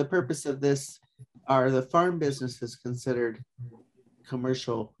question. For the purpose of this, are the farm businesses considered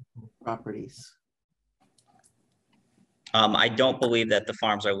commercial properties? I don't believe that the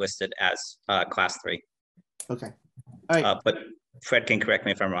farms are listed as class 3. Okay. All right. But Fred can correct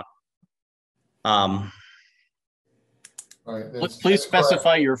me if I'm wrong. All right, Please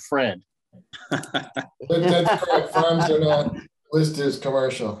specify your Fred. That's correct. Farms are not listed as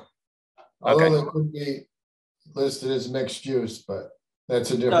commercial. Although Okay. they could be listed as mixed use, but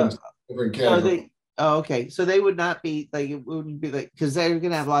that's a different category. Okay. So they would not be like, it wouldn't be like, because they're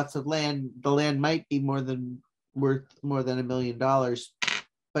going to have lots of land. The land might be worth more than $1 million, but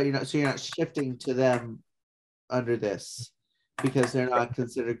so you're not shifting to them under this because they're not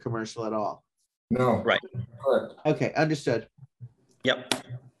considered commercial at all. No. Right. Correct. Okay. Understood. Yep.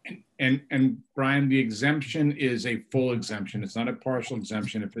 And Brian, the exemption is a full exemption. It's not a partial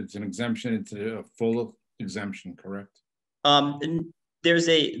exemption. If it's an exemption, it's a full exemption, correct? There's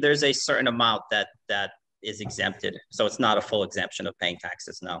a certain amount that is exempted, so it's not a full exemption of paying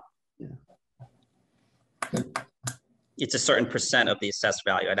taxes. No. Yeah. It's a certain percent of the assessed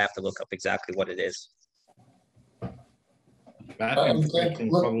value. I'd have to look up exactly what it is. That information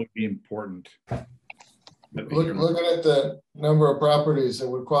will probably be important. Looking at the number of properties that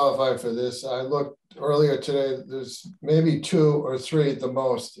would qualify for this, I looked earlier today, there's maybe 2 or 3 at the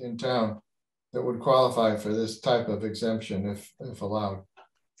most in town that would qualify for this type of exemption if allowed.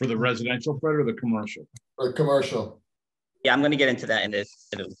 For the residential Fred or the commercial? Or commercial. Yeah, I'm going to get into that in a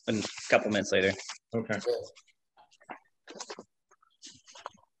couple minutes later. Okay.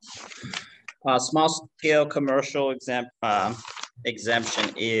 Small scale commercial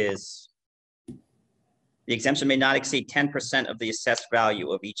exemption is, the exemption may not exceed 10% of the assessed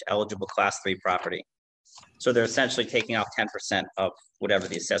value of each eligible class 3 property. So they're essentially taking off 10% of whatever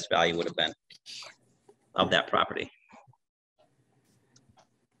the assessed value would have been of that property.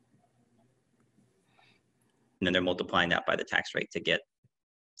 And then they're multiplying that by the tax rate to get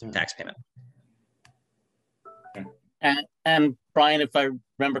some tax payment. And Brian, if I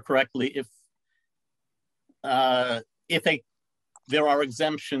remember correctly, if there are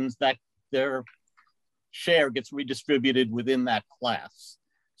exemptions, that their share gets redistributed within that class.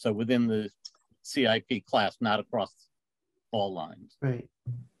 So within the CIP class, not across all lines. Right.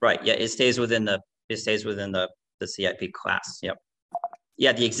 Right. Yeah, it stays within the CIP class. Yep.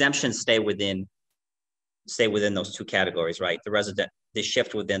 Yeah, the exemptions stay within those 2 categories, right? They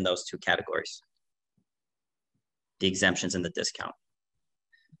shift within those 2 categories. The exemptions and the discount.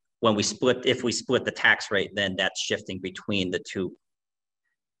 If we split the tax rate, then that's shifting between the 2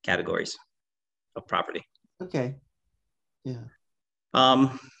 categories of property. Okay. Yeah.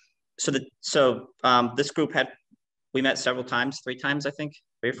 This group we met several times, 3 times, I think,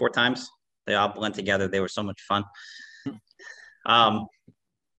 3 or 4 times. They all blend together. They were so much fun.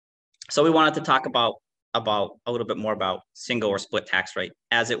 So we wanted to talk about a little bit more about single or split tax rate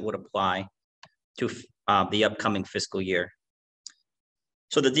as it would apply to the upcoming fiscal year.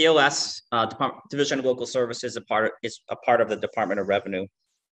 So the DLS, Division of Local Services, is a part of the Department of Revenue,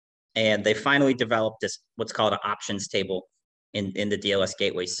 and they finally developed this what's called an options table in the DLS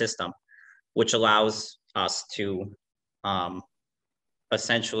gateway system, which allows us to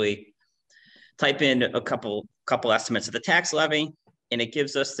essentially type in a couple estimates of the tax levy, and it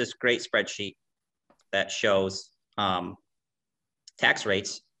gives us this great spreadsheet that shows tax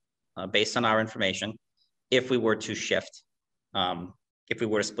rates based on our information if we were to shift, if we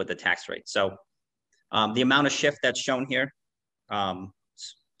were to split the tax rate. So the amount of shift that's shown here,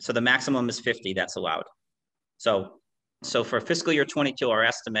 so the maximum is 50 that's allowed. So for fiscal year 22, our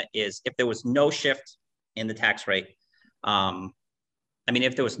estimate is if there was no shift in the tax rate,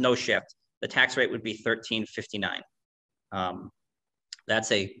 if there was no shift, the tax rate would be 1359.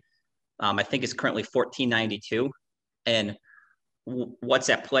 That's I think it's currently 1492. And what's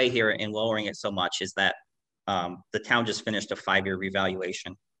at play here in lowering it so much is that the town just finished a 5-year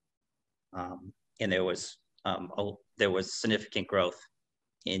revaluation, and there was significant growth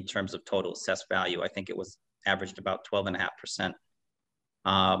in terms of total assessed value. I think it was averaged about 12.5%.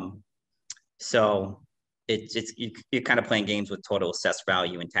 So you're kind of playing games with total assessed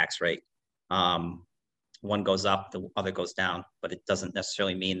value and tax rate. one goes up, the other goes down, but it doesn't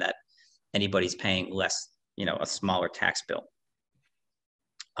necessarily mean that anybody's paying less, you know, a smaller tax bill.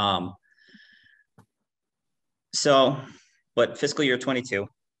 So, but fiscal year 22.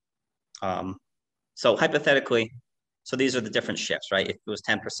 So hypothetically, so these are the different shifts, right? If it was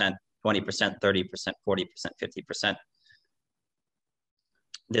 10%, 20%, 30%, 40%, 50%,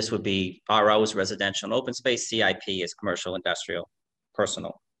 this would be RO is residential and open space, CIP is commercial, industrial,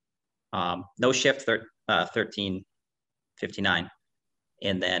 personal. No shift, 1359.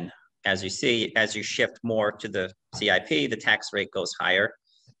 And then as you see, as you shift more to the CIP, the tax rate goes higher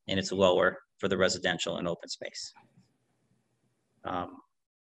and it's lower for the residential and open space.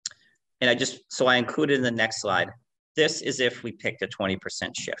 And I included in the next slide, this is if we picked a 20%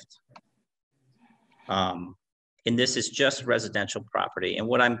 shift. And this is just residential property. And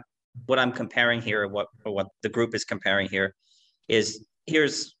what I'm comparing here, what the group is comparing here is,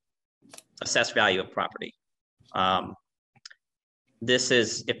 here's assessed value of property. This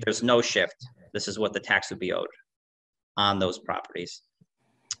is, if there's no shift, this is what the tax would be owed on those properties.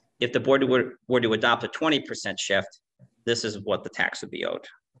 If the board were to adopt a 20% shift, this is what the tax would be owed.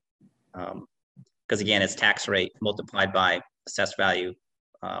 Because again, it's tax rate multiplied by assessed value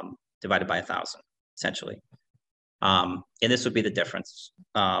divided by 1,000, essentially. And this would be the difference.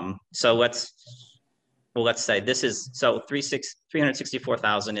 So let's say this is, so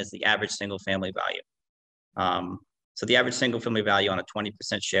 364,000 is the average single family value. So the average single family value on a 20%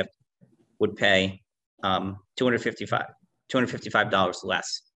 shift would pay $255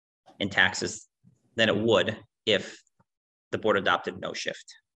 less in taxes than it would if the board adopted no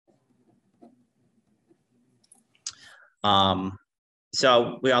shift.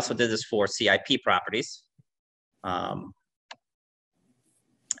 So we also did this for CIP properties. And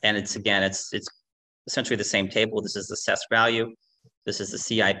it's essentially the same table. This is the assessed value. This is the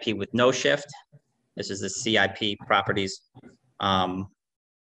CIP with no shift. This is the CIP properties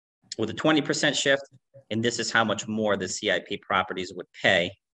with a 20% shift. And this is how much more the CIP properties would pay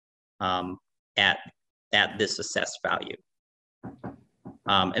at this assessed value.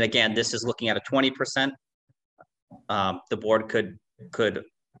 And again, this is looking at a 20%. The board could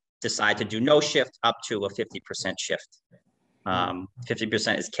decide to do no shift up to a 50% shift.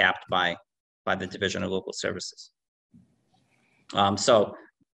 50% is capped by the Division of Local Services. So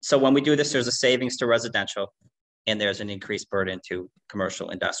when we do this, there's a savings to residential and there's an increased burden to commercial,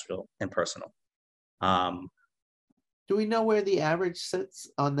 industrial, and personal. Do we know where the average sits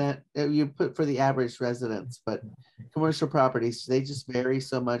on that? You put for the average residence, but commercial properties, they just vary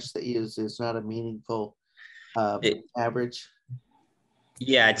so much that there's not a meaningful average.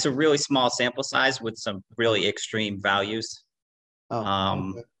 Yeah, it's a really small sample size with some really extreme values.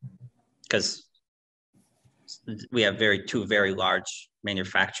 Because we have two very large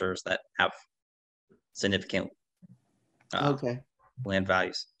manufacturers that have significant land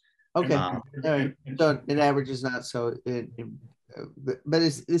values. Okay, all right. So it averages not so, but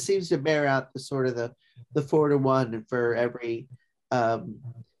it seems to bear out the sort of the 4-to-1, and for every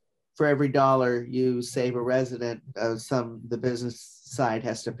dollar you save a resident, the business side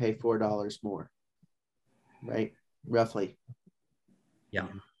has to pay $4 more, right? Roughly. Yeah.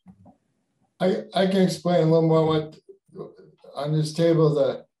 I can explain a little more what on this table.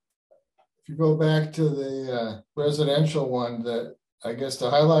 That if you go back to the residential one, that I guess the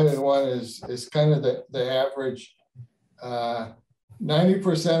highlighted one is kind of the average.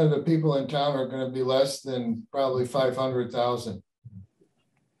 90% of the people in town are going to be less than probably 500,000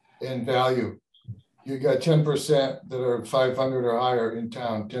 in value. You got 10% that are 500 or higher in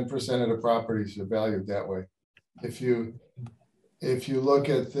town. 10% of the properties are valued that way. If you look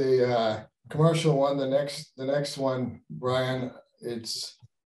at the commercial one, the next one, Brian, it's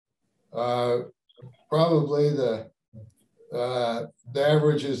probably the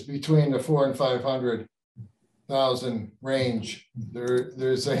average is between the 400,000 and 500,000 range.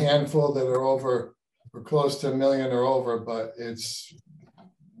 There's a handful that are over or close to $1 million or over, but it's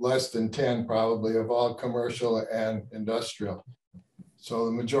less than 10 probably of all commercial and industrial. So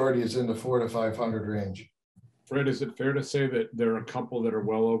the majority is in the 400 to 500 range. Fred, is it fair to say that there are a couple that are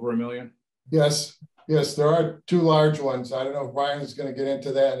well over $1 million? Yes, there are two large ones. I don't know if Brian's going to get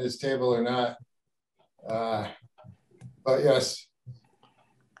into that in his table or not. But yes.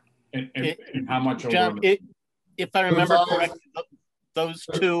 And how much John, over? If I remember correctly, those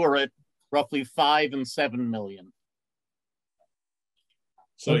two are at roughly 5 and 7 million.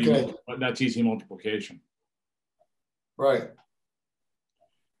 So that's easy multiplication. Right.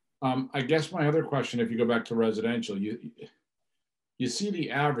 I guess my other question, if you go back to residential, you see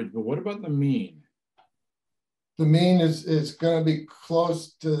the average, but what about the mean? the mean is going to be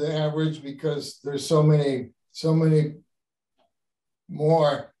close to the average because there's so many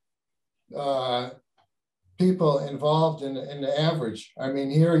more people involved in the average. I mean,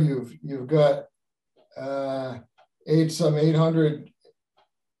 here you've got 800,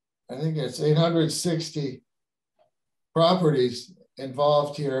 I think it's 860 properties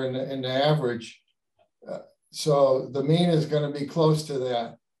involved here in the average. So the mean is going to be close to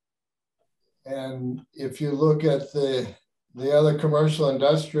that. And if you look at the other commercial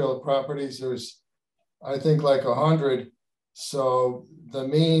industrial properties, there's, I think, like 100. So the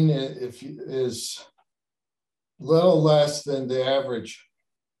mean is little less than the average.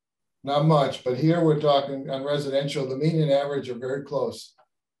 Not much, but here we're talking on residential, the mean and average are very close.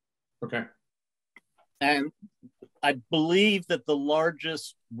 Okay. And I believe that the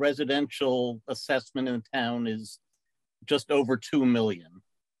largest residential assessment in town is just over 2 million.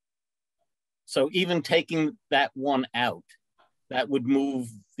 So even taking that one out, that would move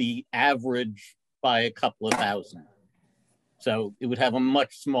the average by a couple of thousand. So it would have a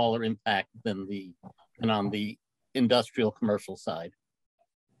much smaller impact than on the industrial commercial side.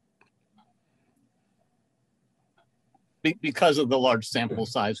 Because of the large sample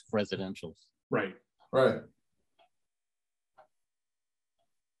size of residentials. Right. Right.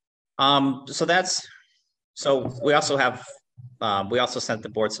 So we also have, we also sent the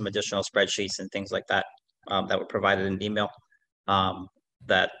board some additional spreadsheets and things like that that were provided in email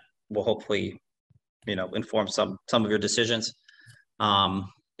that will hopefully, inform some of your decisions.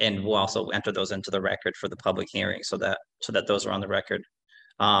 And we'll also enter those into the record for the public hearing so that those are on the record.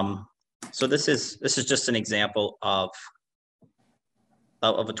 So this is just an example of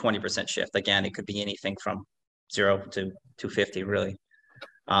a 20% shift. Again, it could be anything from 0 to 250 really.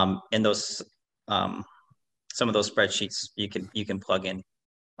 And those some of those spreadsheets you can plug in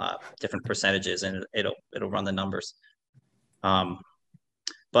different percentages and it'll run the numbers.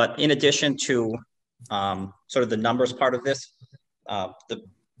 But in addition to sort of the numbers part of this,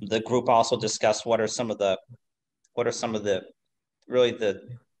 the group also discussed what are some of the really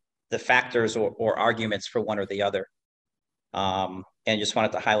the factors or arguments for one or the other. And just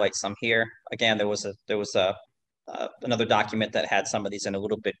wanted to highlight some here. Again, there was another document that had some of these in a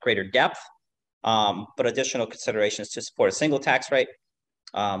little bit greater depth, but additional considerations to support a single tax rate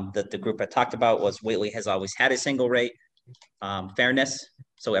that the group had talked about was Whately has always had a single rate, fairness,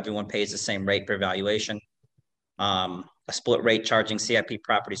 so everyone pays the same rate per valuation. A split rate charging CIP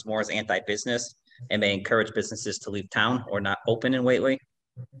properties more is anti-business and may encourage businesses to leave town or not open in Whately.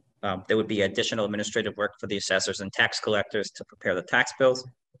 There would be additional administrative work for the assessors and tax collectors to prepare the tax bills.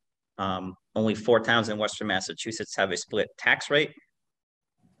 Only 4 towns in Western Massachusetts have a split tax rate,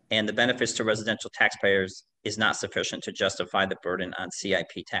 and the benefits to residential taxpayers is not sufficient to justify the burden on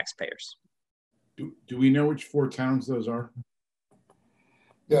CIP taxpayers. Do we know which 4 towns those are?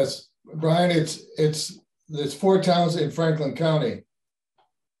 Yes, Brian, there's 4 towns in Franklin County.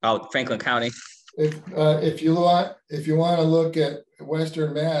 Oh, Franklin County. If you want to look at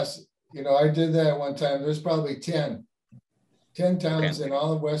Western Mass, I did that one time. There's probably 10 towns in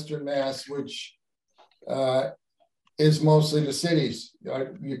all of Western Mass, which is mostly the cities.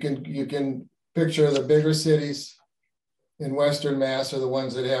 You can picture the bigger cities in Western Mass are the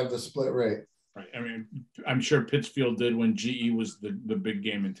ones that have the split rate. Right. I mean, I'm sure Pittsfield did when GE was the big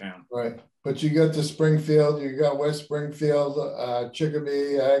game in town. Right. But you got the Springfield, you got West Springfield,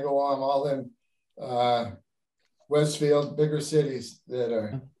 Chicopee, Agawam, all them Westfield, bigger cities that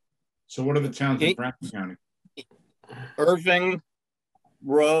are. So what are the towns in Franklin County? Irving,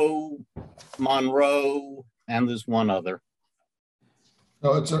 Rowe, Monroe, and there's one other.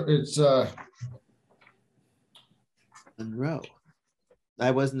 No, it's Monroe.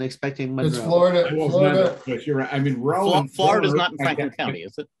 I wasn't expecting Monroe. It's Florida. Florida. Yes, you're right. I mean, Rowe. Florida's not in Franklin County,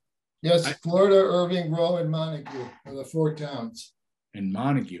 is it? Yes, Florida, Irving, Rowe, and Montague are the 4 towns. And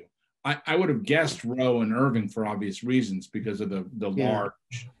Montague. I would have guessed Rowe and Irving for obvious reasons because of the large,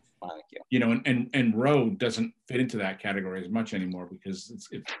 and Rowe doesn't fit into that category as much anymore because it's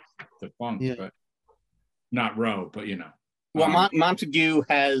defunct, but not Rowe, but Well, Montague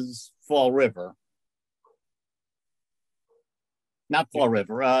has Fall River. Not Fall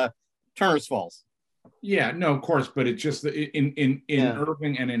River, Turner's Falls. Yeah, no, of course, but it's just in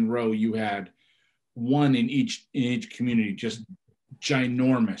Irving and in Rowe, you had one in each community, just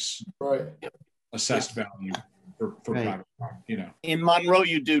ginormous assessed value for private property, In Monroe,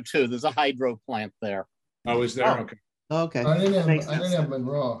 you do too. There's a hydro plant there. Oh, is there? Okay. Okay. I didn't have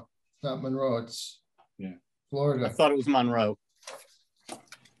Monroe. It's not Monroe. It's Florida. I thought it was Monroe.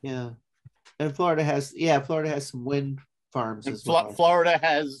 Yeah, and Florida has some wind farms as well. Florida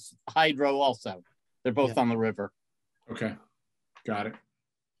has hydro also. They're both on the river. Okay, got it.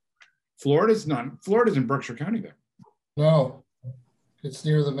 Florida's in Berkshire County there. No, it's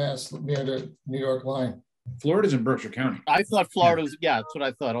near the New York line. Florida's in Berkshire County. I thought Florida was, yeah, that's what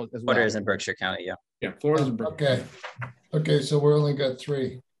I thought as well. Florida is in Berkshire County, yeah. Yeah, Florida's in Berkshire. Okay. Okay, so we're only got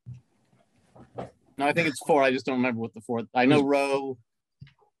 3. No, I think it's 4. I just don't remember what the 4th. I know Row.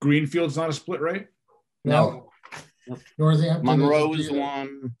 Greenfield's not a split, right? No. Northampton. Monroe is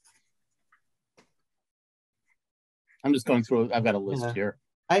one. I'm just going through. I've got a list here.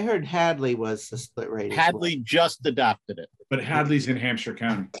 I heard Hadley was a split rate. Hadley just adopted it. But Hadley's in Hampshire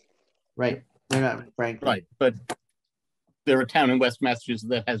County. Right. They're not Franklin. Right. But they're a town in West Massachusetts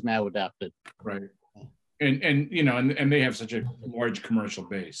that has now adopted. Right. And you know, and they have such a large commercial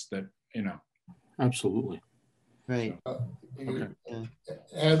base that, you know. Absolutely. Right. Okay.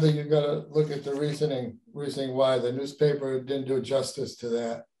 Hadley, you got to look at the reasoning why the newspaper didn't do justice to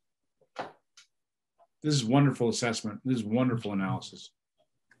that. This is wonderful assessment. This is wonderful analysis.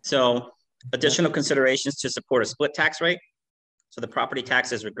 So additional considerations to support a split tax rate. So the property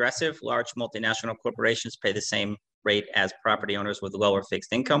tax is regressive. Large multinational corporations pay the same rate as property owners with lower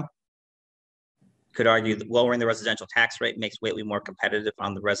fixed income. Could argue that lowering the residential tax rate makes Whately more competitive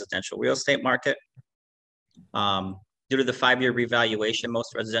on the residential real estate market. Due to the 5-year revaluation,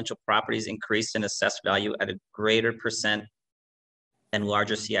 most residential properties increased in assessed value at a greater percent than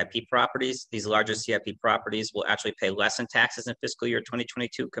larger CIP properties. These larger CIP properties will actually pay less in taxes in fiscal year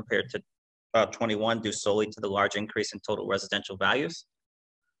 2022 compared to 21 due solely to the large increase in total residential values.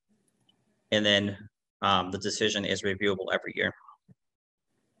 And then the decision is reviewable every year.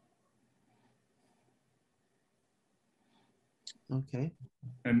 Okay.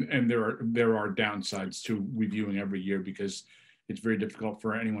 And there are downsides to reviewing every year because it's very difficult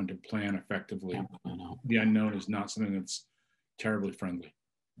for anyone to plan effectively. The unknown is not something that's terribly friendly.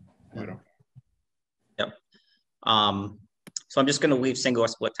 Yep. So I'm just going to leave single or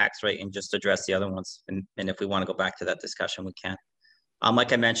split tax rate and just address the other ones. And if we want to go back to that discussion, we can.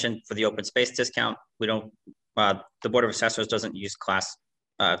 Like I mentioned, for the open space discount, we don't, the Board of Assessors doesn't use class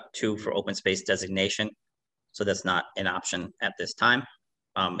 2 for open space designation. So that's not an option at this time.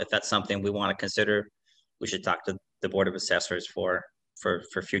 If that's something we want to consider, we should talk to the Board of Assessors for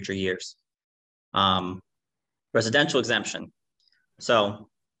future years. Residential exemption. So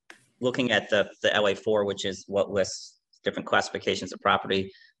looking at the LA4, which is what lists different classifications of property,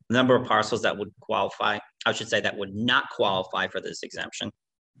 the number of parcels that would qualify, I should say that would not qualify for this exemption.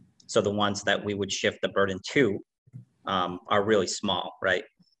 So the ones that we would shift the burden to are really small, right?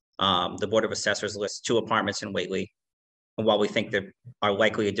 The Board of Assessors lists 2 apartments in Whately. And while we think there are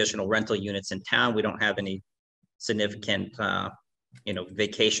likely additional rental units in town, we don't have any significant,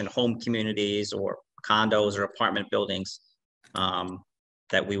 vacation home communities or condos or apartment buildings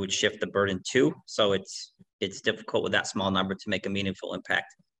that we would shift the burden to. So it's difficult with that small number to make a meaningful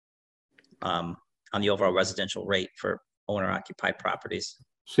impact on the overall residential rate for owner-occupied properties.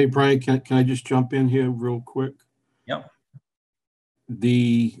 Say, Brian, can I just jump in here real quick? Yep.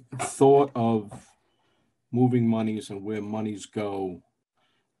 The thought of moving monies and where monies go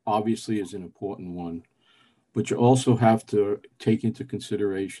obviously is an important one, but you also have to take into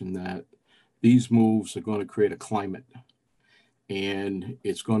consideration that these moves are going to create a climate, and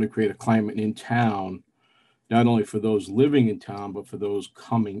it's going to create a climate in town, not only for those living in town, but for those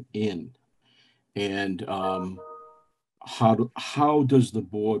coming in. And how does the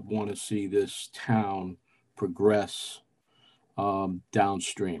board want to see this town progress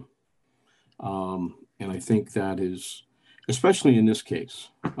downstream? And I think that is, especially in this case,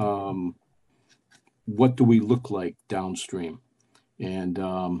 what do we look like downstream? And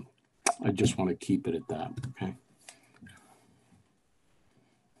I just want to keep it at that. Okay.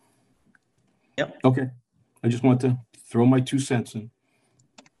 Yep. Okay. I just want to throw my 2 cents in.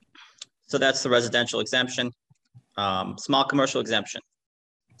 So that's the residential exemption. Small commercial exemption.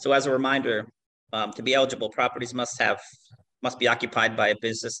 So as a reminder, to be eligible, properties must be occupied by a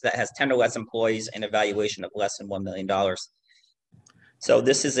business that has 10 or less employees and a valuation of less than $1 million. So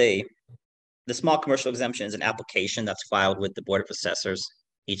this is the small commercial exemption is an application that's filed with the Board of Assessors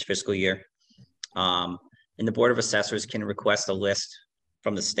each fiscal year. And the Board of Assessors can request a list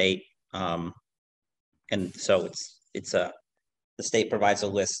from the state. And so the state provides a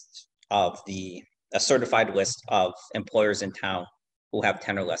list of a certified list of employers in town who have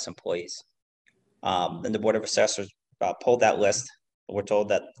 10 or less employees. Then the Board of Assessors pulled that list. We're told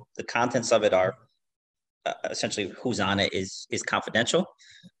that the contents of it are essentially who's on it is confidential.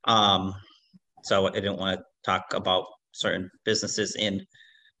 So I didn't want to talk about certain businesses in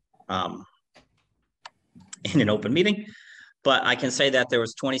an open meeting, but I can say that there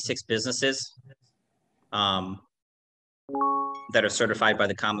was 26 businesses that are certified by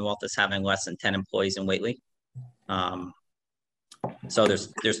the Commonwealth as having less than 10 employees in Whately. So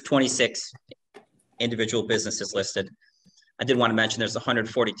there's 26 individual businesses listed. I did want to mention there's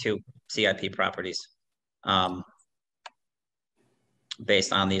 142 CIP properties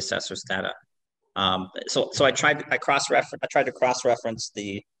based on the assessor's data. So I tried to cross-reference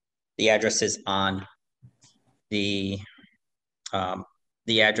the addresses on the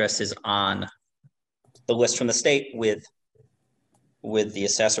addresses on the list from the state with the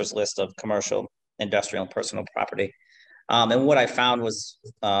assessor's list of commercial, industrial, and personal property. And what I found was,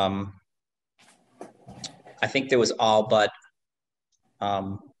 I think there was all but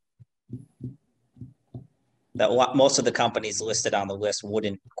most of the companies listed on the list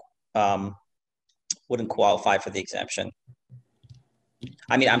wouldn't qualify for the exemption.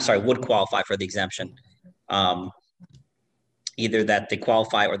 I mean, I'm sorry, would qualify for the exemption. Either that they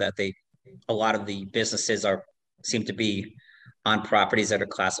qualify or that a lot of the businesses seem to be on properties that are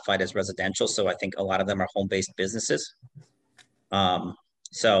classified as residential. So I think a lot of them are home-based businesses.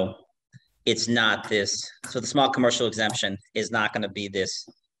 So it's not this, so the small commercial exemption is not going to be this,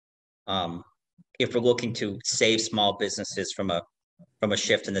 if we're looking to save small businesses from a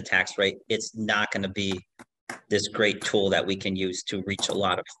shift in the tax rate, it's not going to be this great tool that we can use to reach a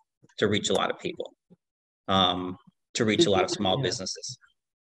lot of people, to reach a lot of small businesses.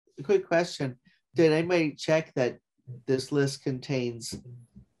 A quick question. Did anybody check that this list contains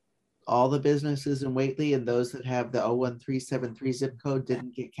all the businesses in Whately, and those that have the 01373 zip code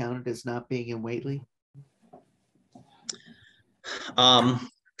didn't get counted as not being in Whately?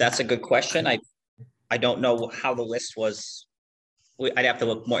 That's a good question. I don't know how the list was. I'd have to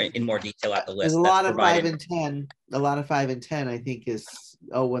look in more detail at the list. There's a lot of 5 and 10. A lot of 5 and 10, I think, is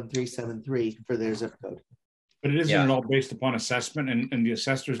 01373 for their zip code. But it isn't at all based upon assessment, and the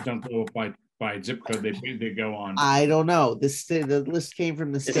assessors don't go by zip code. They go on. I don't know. The list came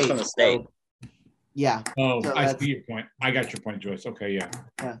from the state. This is from the state. So, yeah. Oh, so I see your point. I got your point, Joyce. Okay, yeah.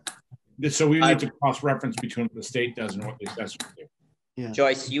 Yeah. So we need to cross-reference between what the state does and what the assessors do. Yeah.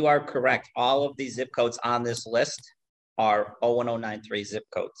 Joyce, you are correct. All of these zip codes on this list are 01093 zip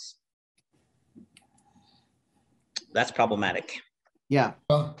codes. That's problematic. Yeah.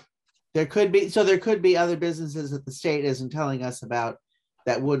 There could be other businesses that the state isn't telling us about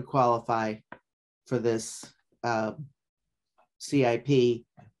that would qualify for this CIP.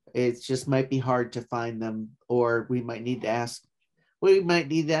 It just might be hard to find them, or we might need to ask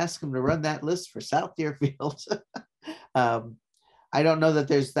them to run that list for South Deerfield. I don't know that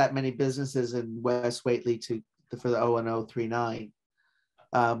there's that many businesses in West Whately for the 01039.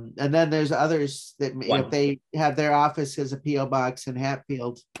 And then there's others that if they have their office as a PO box in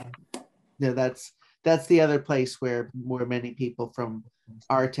Hatfield, that's the other place where many people from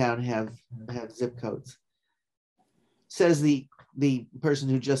our town have zip codes. Says the person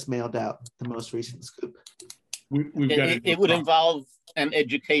who just mailed out the most recent scoop. It would involve an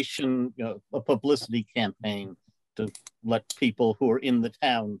education, a publicity campaign to let people who are in the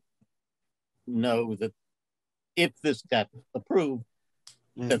town know that if this got approved,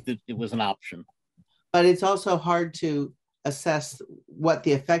 that it was an option. But it's also hard to assess what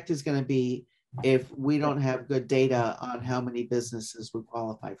the effect is going to be if we don't have good data on how many businesses would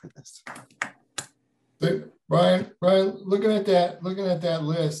qualify for this. Brian, looking at that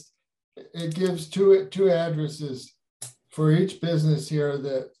list, it gives two addresses for each business here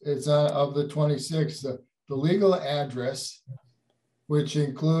that is of the 26. The legal address, which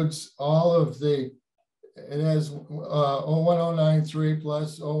includes all of it has 01093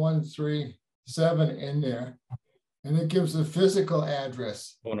 plus 0137 in there. And it gives the physical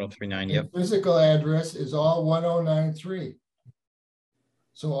address. 1039, yep. The physical address is all 1093.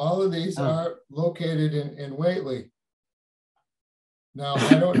 So all of these are located in Whately. Now,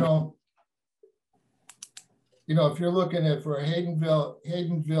 I don't know, if you're looking at for a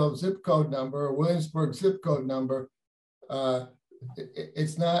Haydenville zip code number or Williamsburg zip code number,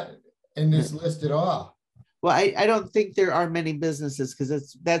 it's not in this list at all. Well, I don't think there are many businesses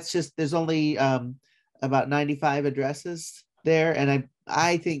because there's only about 95 addresses there, and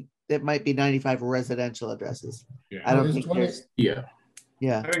I think that might be 95 residential addresses. Yeah. I don't think there's. Yeah.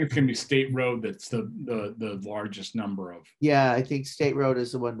 Yeah. I think it's gonna be State Road that's the largest number of. Yeah, I think State Road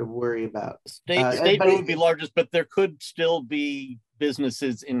is the one to worry about. State Road would be largest, but there could still be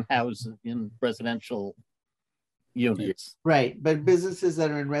businesses in residential units. Right, but businesses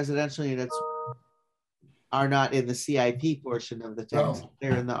that are in residential units are not in the CIP portion of the tax. No.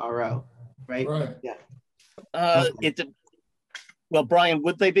 They're in the RO, right? Right. Yeah. Well, Brian,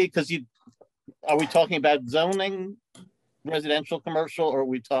 would they be? Because are we talking about zoning, residential, commercial, or are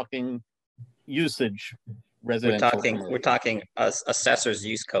we talking usage We're residential. talking assessor's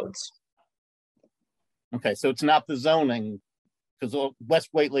use codes. Okay, so it's not the zoning, because West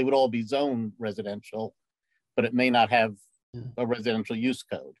Whately would all be zone residential, but it may not have a residential use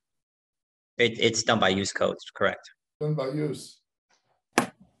code. It's done by use codes, correct? Done by use.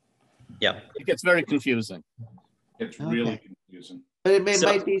 Yeah. It gets very confusing. It's really confusing. But it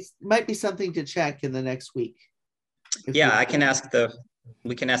might be something to check in the next week. Yeah, we can ask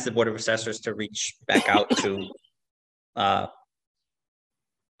the Board of Assessors to reach back out to the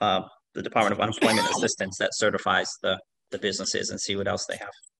Department of Unemployment Assistance that certifies the businesses and see what else they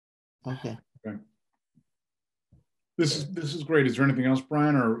have. Okay. This is great. Is there anything else,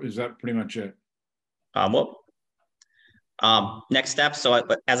 Brian, or is that pretty much it? Next step. So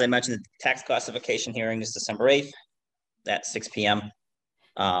as I mentioned, the tax classification hearing is December 8th at 6 p.m.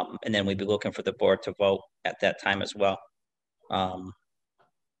 And then we'd be looking for the board to vote at that time as well.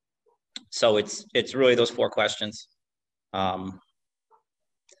 So it's really those 4 questions. And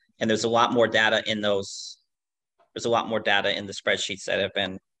there's a lot more data in those. There's a lot more data in the spreadsheets that have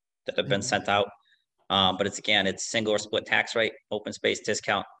been sent out. But it's single or split tax rate, open space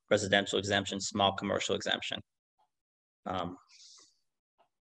discount, residential exemption, small commercial exemption.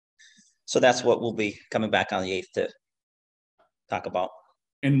 So that's what we'll be coming back on the 8th to talk about.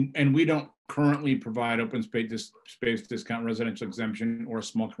 And we don't currently provide open space discount, residential exemption, or a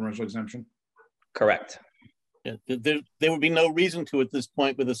small commercial exemption? Correct. Yeah, there would be no reason to at this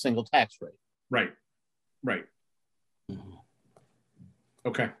point with a single tax rate. Right.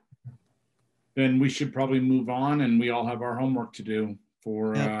 Okay. Then we should probably move on, and we all have our homework to do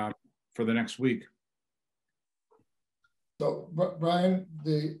for the next week. So, Brian,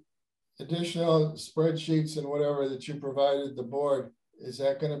 the additional spreadsheets and whatever that you provided the board, is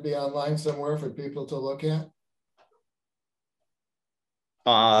that going to be online somewhere for people to look at?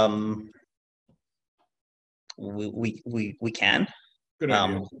 We can. Good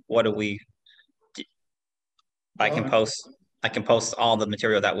idea. What do we? I can post all the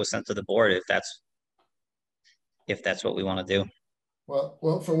material that was sent to the board if that's what we want to do.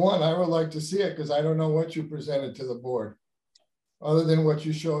 Well, for one, I would like to see it because I don't know what you presented to the board, other than what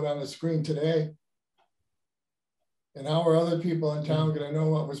you showed on the screen today. And how are other people in town going to know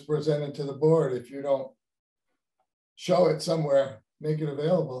what was presented to the board if you don't show it somewhere, make it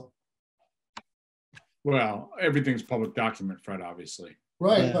available? Well, everything's public document, Fred, obviously.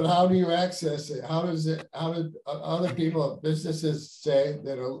 Right, Yeah. but how do you access it? How did other people, businesses say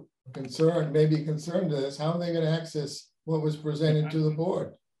that are concerned, maybe concerned to this, how are they going to access what was presented to the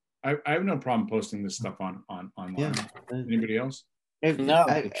board? I have no problem posting this stuff online. Yeah. Anybody else? No,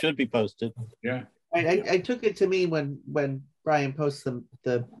 it should be posted. Yeah. I took it to mean when Brian posts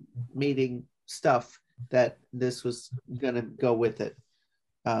the meeting stuff that this was gonna go with it.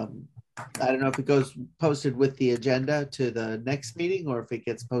 I don't know if it goes posted with the agenda to the next meeting or if it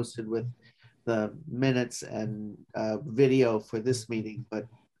gets posted with the minutes and video for this meeting, but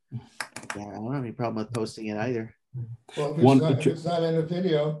yeah, I don't have any problem with posting it either. Well, if it's not in the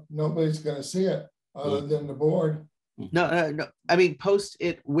video, nobody's gonna see it other than the board. No. I mean, post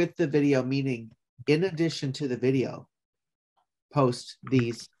it with the video, meaning in addition to the video, post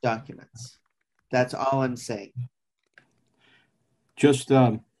these documents. That's all I'm saying. Just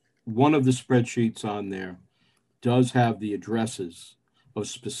one of the spreadsheets on there does have the addresses of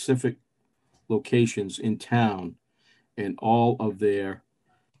specific locations in town and all of their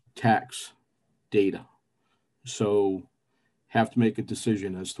tax data. So have to make a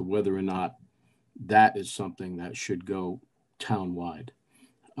decision as to whether or not that is something that should go townwide.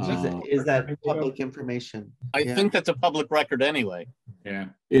 Is that public information? I think that's a public record anyway. Yeah.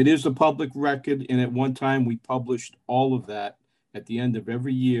 It is a public record, and at one time we published all of that at the end of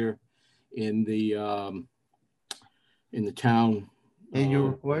every year in the town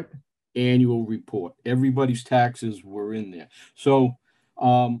annual report. Everybody's taxes were in there. So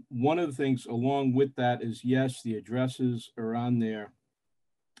one of the things along with that is, yes, the addresses are on there,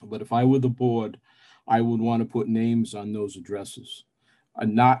 but if I were the board, I would want to put names on those addresses.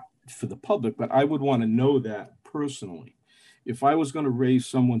 Not for the public, but I would want to know that personally. If I was going to raise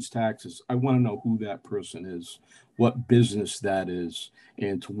someone's taxes, I want to know who that person is, what business that is,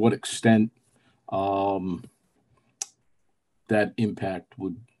 and to what extent that impact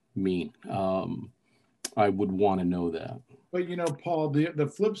would mean. I would want to know that. But you know, Paul, the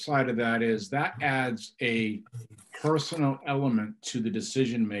flip side of that is that adds a personal element to the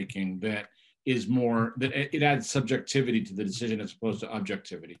decision making that is more, that it adds subjectivity to the decision as opposed to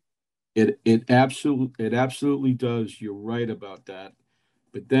objectivity. It absolutely does. You're right about that.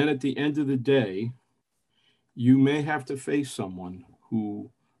 But then at the end of the day, you may have to face someone who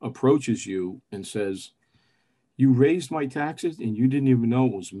approaches you and says, you raised my taxes and you didn't even know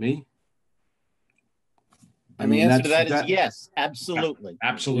it was me? And the answer to that is yes, absolutely.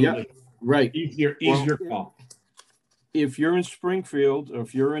 Absolutely. Yeah, right. Easier call. If you're in Springfield or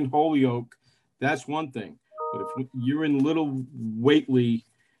if you're in Holyoke, that's one thing. But if you're in Little Whately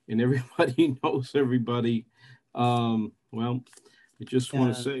and everybody knows everybody, well, I just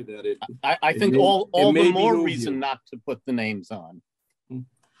want to say that I think all the more reason not to put the names on.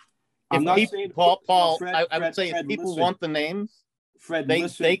 I'm not saying, Paul, Fred, I would say Fred, if people listen. want the names, Fred,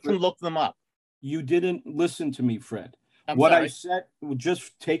 they can look them up. You didn't listen to me, Fred. I'm what sorry. I said,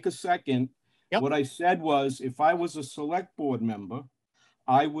 just take a second. Yep. What I said was, if I was a select board member,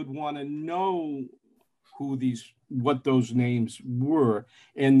 I would want to know what those names were,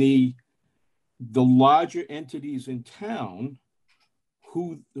 and the larger entities in town,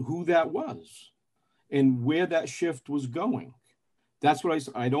 who that was, and where that shift was going. That's what I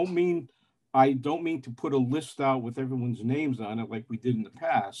said. I don't mean to put a list out with everyone's names on it like we did in the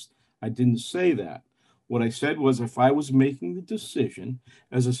past. I didn't say that. What I said was, if I was making the decision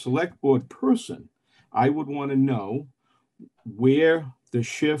as a select board person, I would want to know where the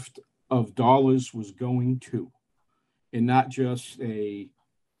shift of dollars was going to, and not just a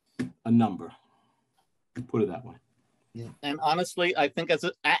number. Put it that way. Yeah. And honestly, I think as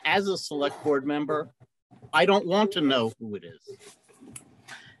a select board member, I don't want to know who it is.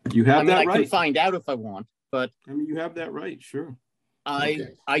 You have that right. I can find out if I want, but I mean, you have that right. Sure. I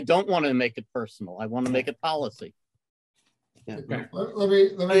don't want to make it personal. I want to make it policy. Yeah. Okay. Let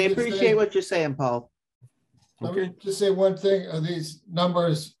me I appreciate what you're saying, Paul. Let me just say one thing. These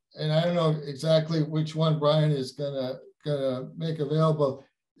numbers, and I don't know exactly which one Brian is gonna make available.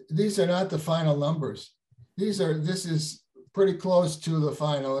 These are not the final numbers. This is pretty close to the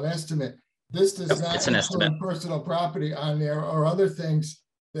final, an estimate. This does not include personal property on there or other things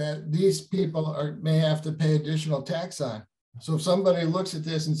that these people may have to pay additional tax on. So if somebody looks at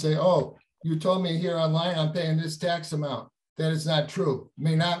this and say, oh, you told me here online I'm paying this tax amount, that is not true.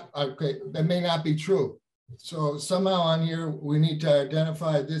 That may not be true. So somehow on here, we need to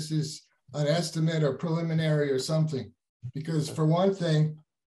identify this is an estimate or preliminary or something. Because for one thing,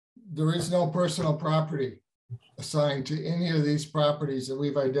 there is no personal property assigned to any of these properties that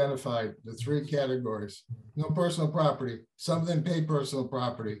we've identified, the three categories. No personal property. Some of them pay personal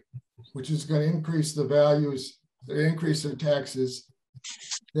property, which is going to increase the values, increase their taxes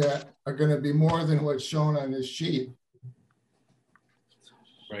that are going to be more than what's shown on this sheet.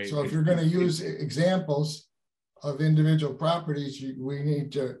 Right. So if you're going to use examples of individual properties, we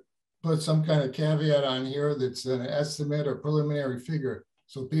need to put some kind of caveat on here that's an estimate or preliminary figure,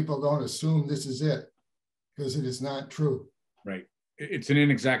 so people don't assume this is it, because it is not true. Right. It's an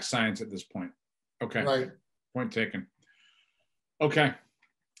inexact science at this point. Okay. Right. Point taken. Okay.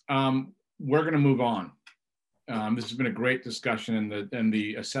 We're going to move on. This has been a great discussion, and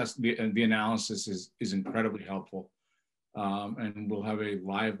the analysis is incredibly helpful. And we'll have a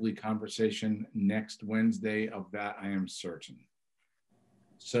lively conversation next Wednesday of that, I am certain.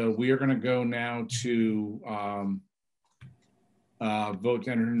 So we are going to go now to vote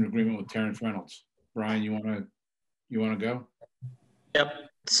to enter an agreement with Terrence Reynolds. Brian, you want to go? Yep.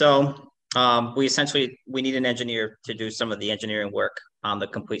 So we need an engineer to do some of the engineering work on the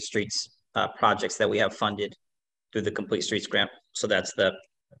Complete Streets projects that we have funded through the Complete Streets grant. So that's the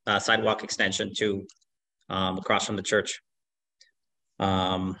sidewalk extension to across from the church,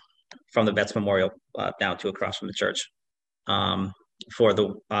 from the Vets Memorial down to across from the church, for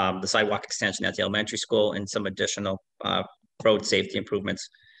the sidewalk extension at the elementary school, and some additional road safety improvements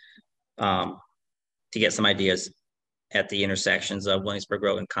to get some ideas at the intersections of Williamsburg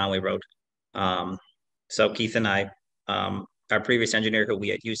Road and Conway Road. So Keith and I, our previous engineer who we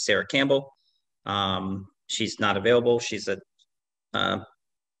had used, Sarah Campbell, she's not available. She's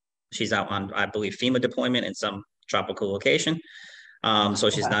out on, I believe, FEMA deployment in some tropical location. So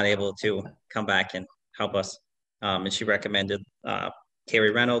she's not able to come back and help us. And she recommended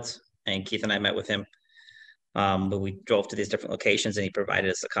Kerry Reynolds, and Keith and I met with him. But we drove to these different locations, and he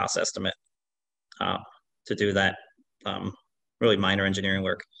provided us a cost estimate to do that really minor engineering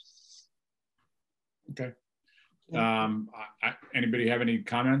work. Okay. Anybody have any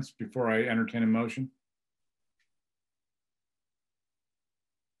comments before I entertain a motion?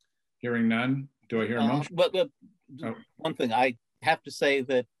 Hearing none, do I hear a motion? One thing, I have to say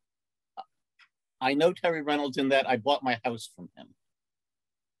that I know Terry Reynolds in that I bought my house from him.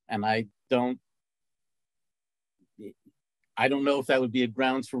 And I don't know if that would be a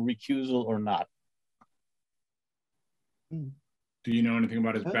grounds for recusal or not. Do you know anything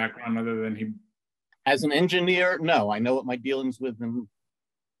about his background other than he? As an engineer, no. I know what my dealings with him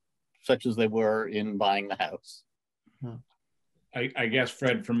such as they were in buying the house. I guess,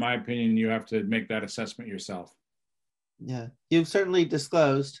 Fred, from my opinion, you have to make that assessment yourself. Yeah, you've certainly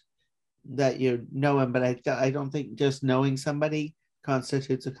disclosed that you know him, but I don't think just knowing somebody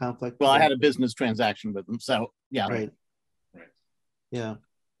constitutes a conflict. Well, I had a business transaction with him, so yeah. Right. Right. Yeah.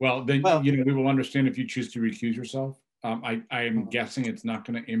 Well, then, you know, we will understand if you choose to recuse yourself. I am guessing it's not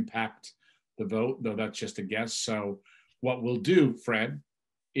going to impact the vote, though that's just a guess. So what we'll do, Fred,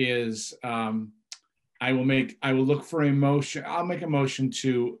 is I will look for a motion. I'll make a motion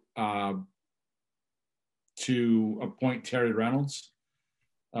to appoint Terry Reynolds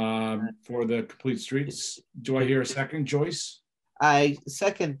for the complete streets. Do I hear a second, Joyce? I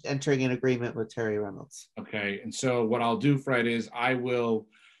second entering an agreement with Terry Reynolds. Okay, and so what I'll do, Fred, is I will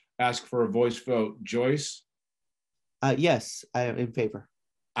ask for a voice vote. Joyce? Yes, I am in favor.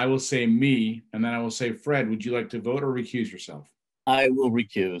 I will say me, and then I will say, Fred, would you like to vote or recuse yourself? I will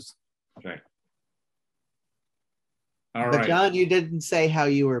recuse. Okay. All But right. John, you didn't say how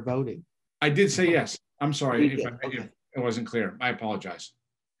you were voting. I did say yes. I'm sorry if Okay. it wasn't clear. I apologize.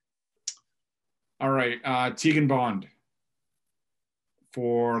 All right, Teagan Bond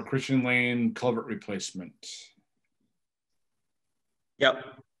for Christian Lane culvert replacement. Yep,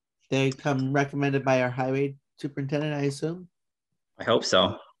 They come recommended by our highway superintendent, I assume. I hope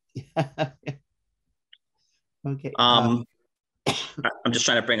so. Okay. I'm just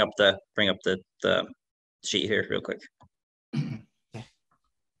trying to bring up the sheet here real quick.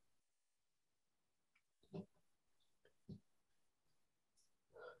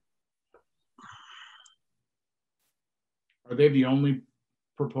 Are they the only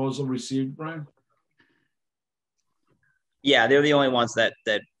proposal received, Brian? Yeah, they're the only ones that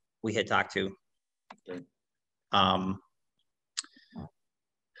we had talked to.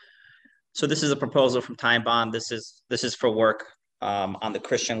 So this is a proposal from Time Bond. This is for work on the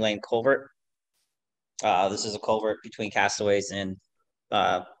Christian Lane culvert. This is a culvert between Castaways and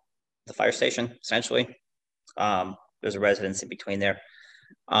the fire station, essentially. There's a residence in between there.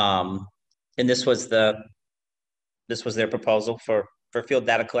 And this was their proposal for field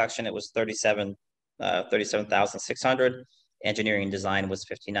data collection. It was $37,600. Engineering and design was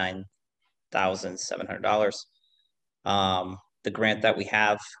 $59,700. The grant that we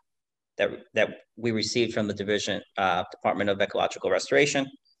have that we received from the division Department of Ecological Restoration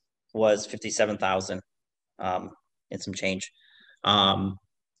was $57,000 and some change.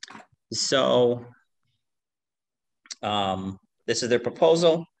 This is their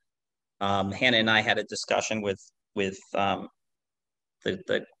proposal. Hannah and I had a discussion with the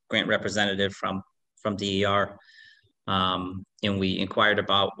grant representative from DER, and we inquired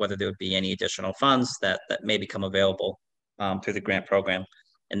about whether there would be any additional funds that may become available through the grant program,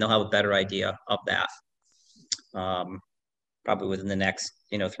 and they'll have a better idea of that probably within the next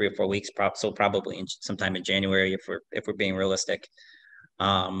 3 or 4 weeks. So probably sometime in January if we're being realistic.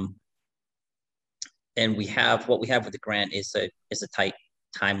 And what we have with the grant is a tight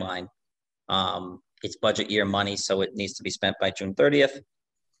timeline. It's budget year money, so it needs to be spent by June 30th.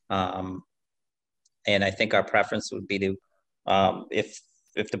 And I think our preference would be to, if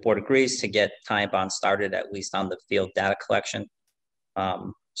the board agrees, to get Time Bond started at least on the field data collection,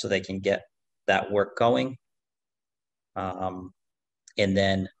 so they can get that work going. And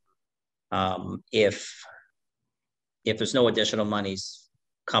then if there's no additional monies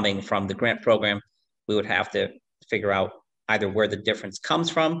coming from the grant program, we would have to figure out either where the difference comes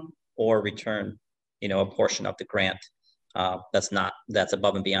from or return, a portion of the grant that's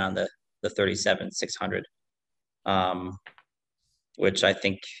above and beyond the $37,600, which I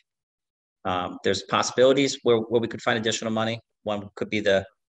think there's possibilities where we could find additional money. One could be the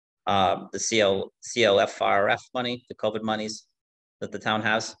CLFRF money, the COVID monies that the town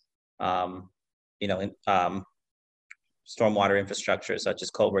has, stormwater infrastructure such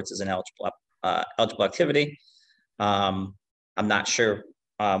as culverts is an eligible activity. I'm not sure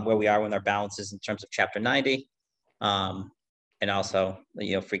where we are with our balances in terms of Chapter 90, and also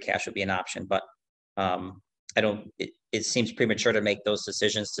free cash would be an option. But it seems premature to make those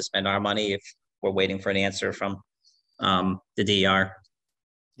decisions to spend our money if we're waiting for an answer from the DER.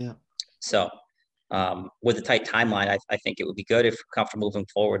 Yeah. So with a tight timeline, I think it would be good if we're comfortable moving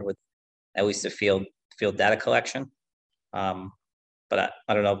forward with at least the field data collection. But I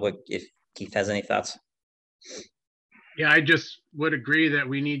don't know if Keith has any thoughts. Yeah, I just would agree that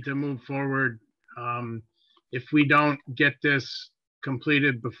we need to move forward. If we don't get this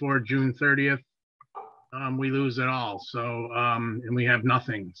completed before June 30th, we lose it all. So, and we have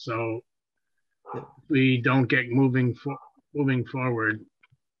nothing. So if we don't get moving forward,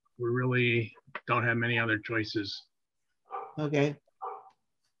 we really don't have many other choices. Okay.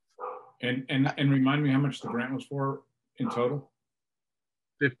 And remind me how much the grant was for in total?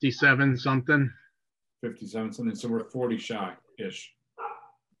 57 something. 57 something. So we're 40 shy-ish.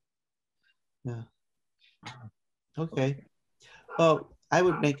 Yeah. Okay. Well, I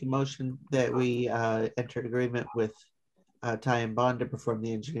would make a motion that we enter agreement with Ty and Bond to perform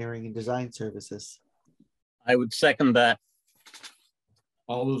the engineering and design services. I would second that.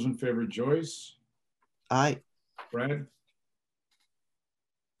 All those in favor, Joyce? Aye. Fred?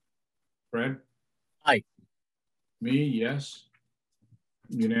 Fred? Aye. Me, yes.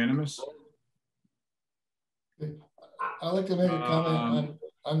 Unanimous? I'd like to make a comment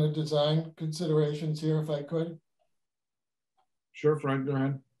on the design considerations here, if I could. Sure, Fred, go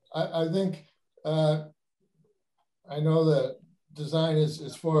ahead. I think, I know that design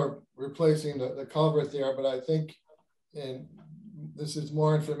is for replacing the culvert there, but I think, and this is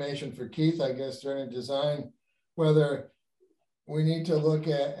more information for Keith, I guess, during design, whether we need to look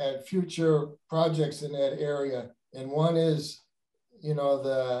at future projects in that area. And one is, you know,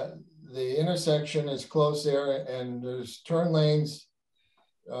 the intersection is close there and there's turn lanes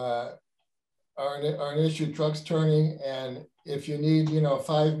are an issue, trucks turning. And if you need, you know,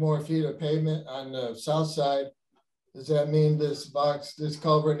 5 more feet of pavement on the south side, does that mean this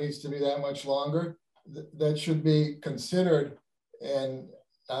culvert needs to be that much longer? That should be considered, and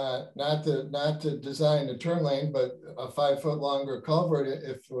not to design the turn lane, but a 5-foot longer culvert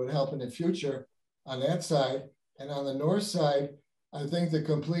if it would help in the future on that side. And on the north side, I think the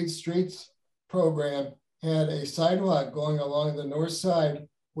Complete Streets program had a sidewalk going along the north side,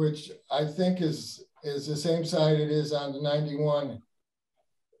 which I think is the same side it is on the 91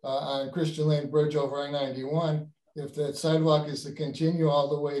 on Christian Lane Bridge over I-91. If that sidewalk is to continue all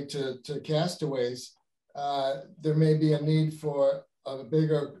the way to Castaways, there may be a need for a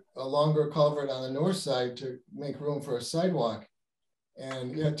longer culvert on the north side to make room for a sidewalk.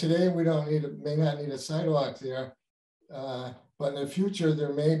 And yeah, today we may not need a sidewalk there, but in the future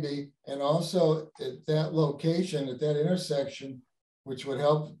there may be. And also at that location, at that intersection, which would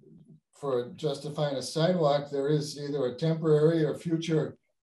help for justifying a sidewalk, there is either a temporary or future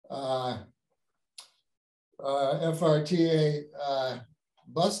FRTA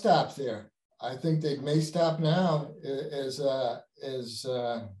bus stop there. I think they may stop now as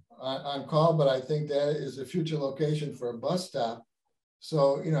on call, but I think that is a future location for a bus stop.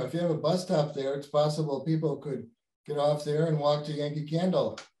 So, you know, if you have a bus stop there, it's possible people could get off there and walk to Yankee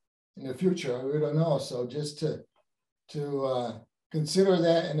Candle in the future. We don't know. So just to consider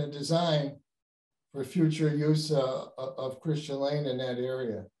that in a design for future use of Christian Lane in that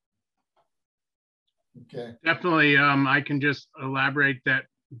area. Okay. Definitely. I can just elaborate that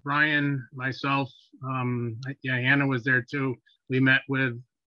Brian, myself, yeah, Hannah was there too. We met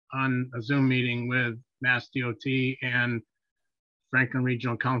on a Zoom meeting with Mass DOT and Franklin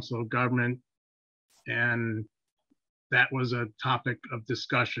Regional Council of Government, and that was a topic of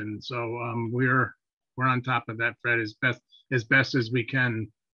discussion. So we're on top of that, Fred, as best as we can.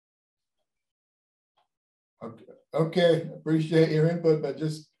 Okay, appreciate your input, but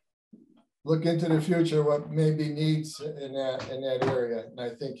just look into the future what maybe needs in that area. And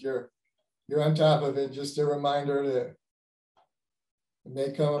I think you're on top of it. Just a reminder that it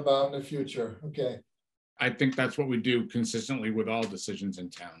may come about in the future. Okay. I think that's what we do consistently with all decisions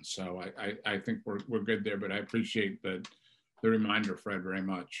in town. So I think we're good there, but I appreciate the reminder, Fred, very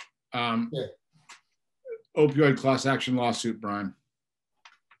much. Yeah. Opioid class action lawsuit, Brian.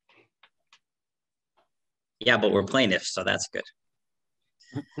 Yeah, but we're plaintiffs, so that's good.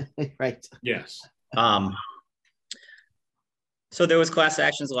 Right. Yes. So there was class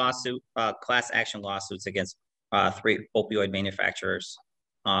action lawsuits against 3 opioid manufacturers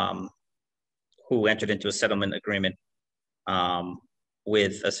who entered into a settlement agreement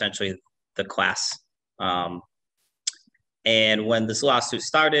with essentially the class. And when this lawsuit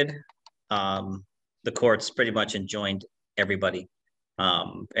started, the courts pretty much enjoined everybody,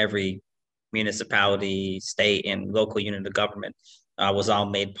 every municipality, state, and local unit of government was all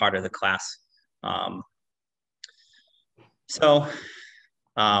made part of the class.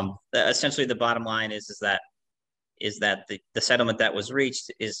 Essentially the bottom line is that the settlement that was reached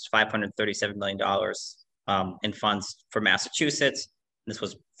is $537 million in funds for Massachusetts. This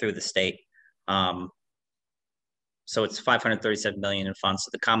was through the state. So it's $537 million in funds to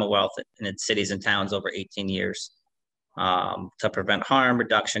the Commonwealth and its cities and towns over 18 years to prevent harm,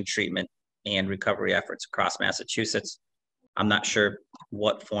 reduction, treatment, and recovery efforts across Massachusetts. I'm not sure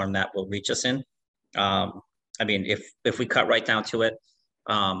what form that will reach us in. I mean, if we cut right down to it,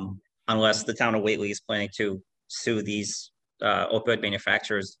 unless the town of Whately is planning to sue these opioid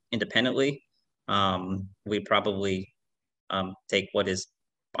manufacturers independently, we probably take what is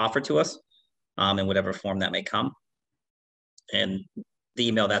offered to us, in whatever form that may come. And the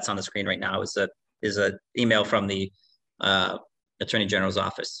email that's on the screen right now is a email from the Attorney General's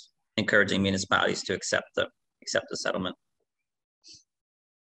office encouraging municipalities to accept the settlement.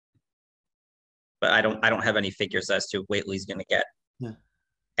 But I don't have any figures as to Whately's going to get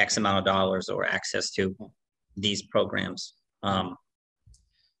X amount of dollars or access to these programs.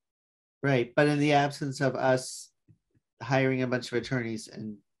 Right, but in the absence of us hiring a bunch of attorneys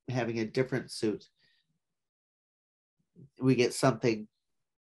and having a different suit, we get something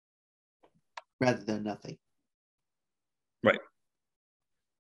rather than nothing. Right.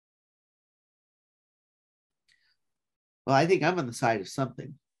 Well, I think I'm on the side of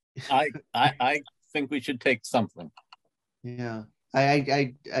something. I think we should take something. Yeah,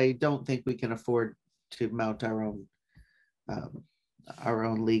 I don't think we can afford to mount our own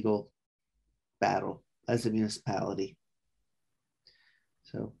legal battle as a municipality.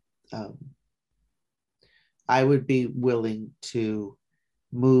 So I would be willing to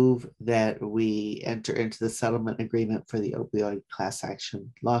move that we enter into the settlement agreement for the opioid class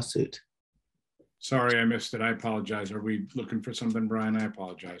action lawsuit. Sorry, I missed it. I apologize. Are we looking for something, Brian? I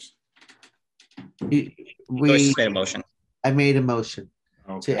apologize. We made a motion. I made a motion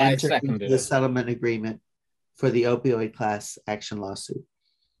to I enter into seconded the it. settlement agreement for the opioid class action lawsuit.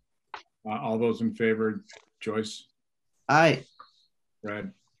 All those in favor, Joyce? Aye.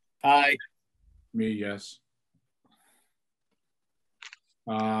 Brad? Aye. Me, yes.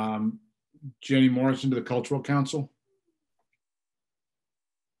 Jenny Morrison to the Cultural Council?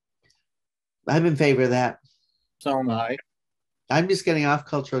 I'm in favor of that. So am I. I'm just getting off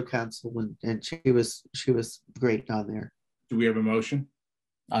cultural council and she was great on there. Do we have a motion?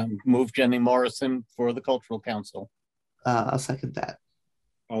 Move Jenny Morrison for the Cultural Council. I'll second that.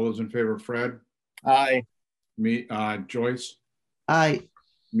 All those in favor, Fred? Aye. Me, Joyce? Aye.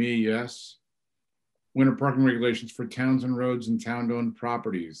 Me, yes. Winter parking regulations for towns and roads and town-owned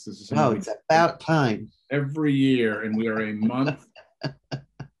properties. This is Oh, it's about time. Every year, and we are a month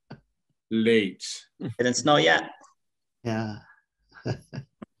late. Didn't snow yet. Yeah.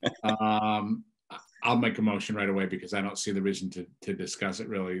 I'll make a motion right away because I don't see the reason to discuss it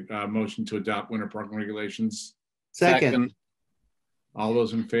really. Motion to adopt winter parking regulations. Second. All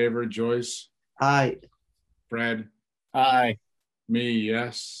those in favor, Joyce? Aye. Fred? Aye. Me,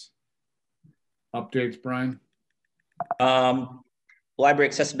 yes. Updates, Brian? Library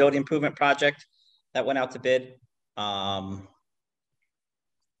accessibility improvement project that went out to bid.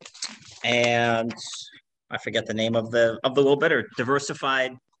 And I forget the name of the little bidder,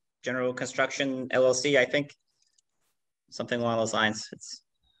 Diversified General Construction LLC, I think. Something along those lines.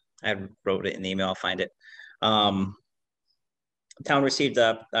 I wrote it in the email, I'll find it. The town received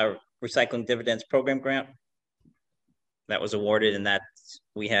a recycling dividends program grant that was awarded, and that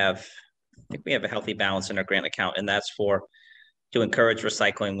I think we have a healthy balance in our grant account, and that's to encourage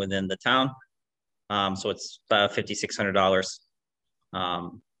recycling within the town. So it's about $5,600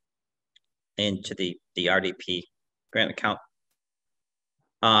 into the RDP grant account.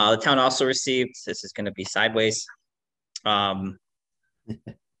 The town also received, this is going to be sideways, and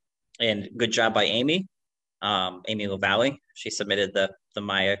good job by Amy LaValle. She submitted the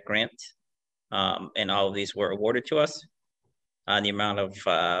Maya grant, and all of these were awarded to us on the amount of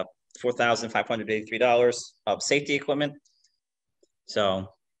 $4,583 of safety equipment.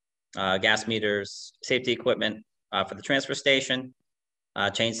 So gas meters, safety equipment for the transfer station,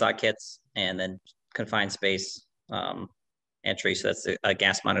 chainsaw kits, and then confined space entry. So that's a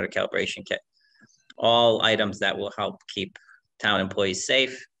gas monitor calibration kit. All items that will help keep town employees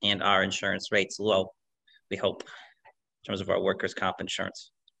safe and our insurance rates low, we hope, in terms of our workers' comp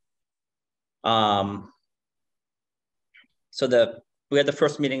insurance. So we had the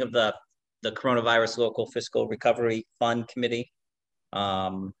first meeting of the Coronavirus Local Fiscal Recovery Fund Committee.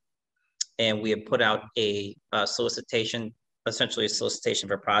 And we have put out a solicitation, essentially a solicitation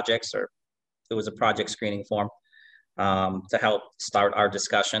for projects, or it was a project screening form to help start our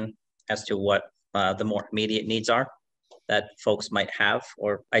discussion as to what the more immediate needs are that folks might have,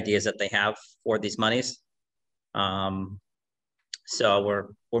 or ideas that they have for these monies. So we're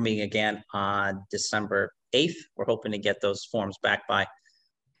meeting again on December 8th. We're hoping to get those forms back by,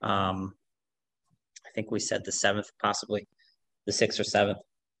 I think we said the 7th, possibly the 6th or 7th.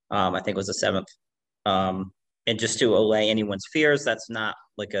 I think it was the 7th. And just to allay anyone's fears, that's not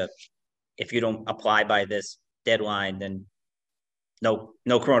like if you don't apply by this deadline, then no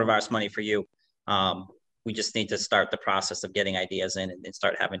coronavirus money for you. We just need to start the process of getting ideas in and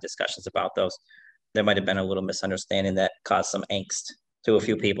start having discussions about those. There might have been a little misunderstanding that caused some angst to a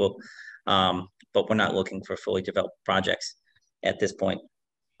few people, but we're not looking for fully developed projects at this point.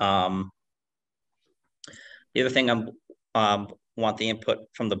 The other thing I'm want the input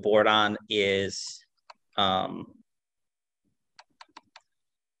from the board on is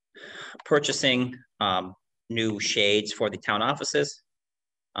purchasing new shades for the town offices.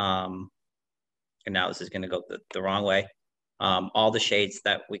 And now this is going to go the wrong way. All the shades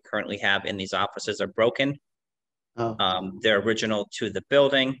that we currently have in these offices are broken. Oh. They're original to the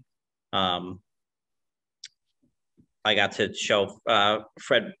building. I got to show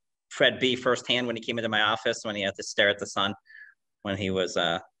Fred B firsthand when he came into my office, when he had to stare at the sun when he was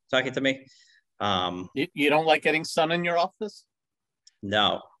talking to me. You don't like getting sun in your office?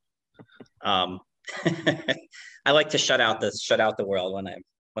 No. I like to shut out the world when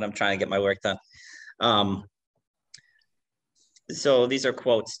I'm trying to get my work done. So these are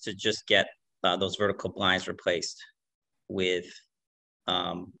quotes to just get those vertical blinds replaced with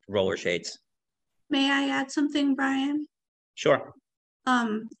roller shades. May I add something, Brian? Sure.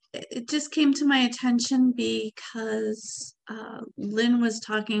 It just came to my attention because Lynn was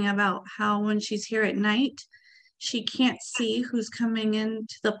talking about how when she's here at night, she can't see who's coming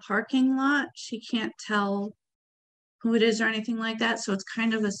into the parking lot. She can't tell who it is or anything like that. So it's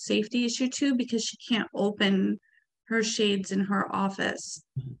kind of a safety issue too, because she can't open her shades in her office.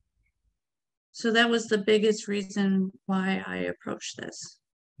 So that was the biggest reason why I approached this.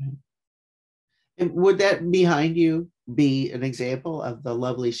 And would that behind you be an example of the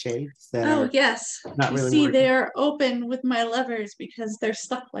lovely shades that Oh, are yes. not You really see, working? they're open with my levers because they're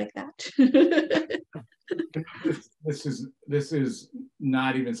stuck like that. This is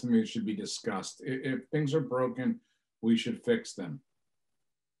not even something that should be discussed. If things are broken, we should fix them.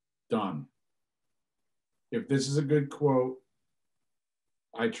 Done. If this is a good quote,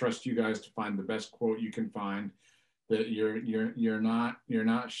 I trust you guys to find the best quote you can find. That you're not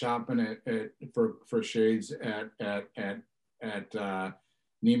shopping at for shades at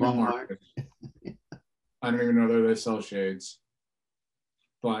Neiman Marcus. I don't even know that they sell shades,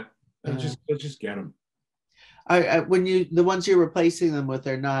 but let's just get them. When the ones you're replacing them with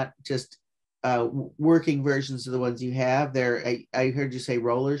are not just working versions of the ones you have. I heard you say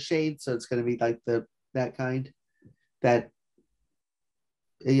roller shades, so it's going to be like that kind, that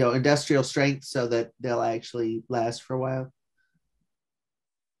industrial strength, so that they'll actually last for a while.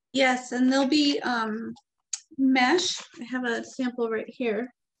 Yes, and they'll be mesh. I have a sample right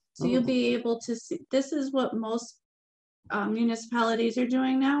here. So you'll be able to see, this is what most municipalities are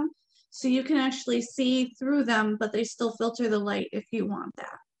doing now. So you can actually see through them, but they still filter the light if you want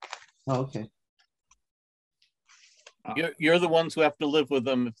that. Oh, okay. You're the ones who have to live with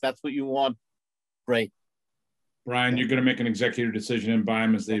them. If that's what you want, great. Brian, you're going to make an executive decision and buy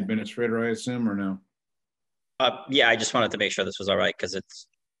them as the administrator, I assume, or no? Yeah, I just wanted to make sure this was all right because it's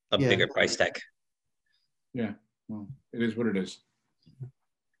a bigger price tag. Yeah, well, it is what it is.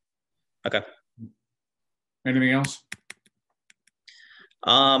 Okay. Anything else?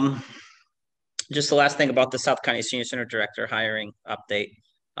 Just the last thing about the South County Senior Center Director hiring update.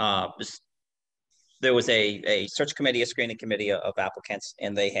 There was a search committee, a screening committee of applicants,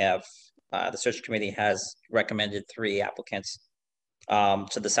 and they have the search committee has recommended 3 applicants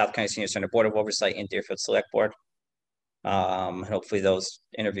to the South County Senior Center Board of Oversight and Deerfield Select Board. Hopefully those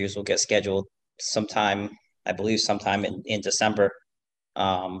interviews will get scheduled sometime, I believe sometime in December.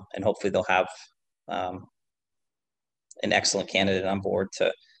 And hopefully they'll have an excellent candidate on board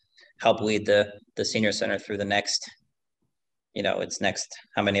to help lead the senior center through the next, its next,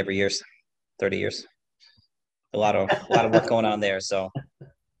 how many ever years? 30 years. A lot of work going on there. So.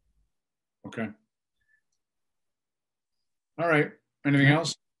 Okay. All right. Anything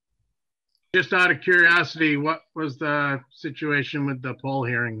else? Just out of curiosity, what was the situation with the poll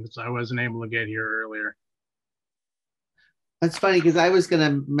hearings? I wasn't able to get here earlier. That's funny because I was going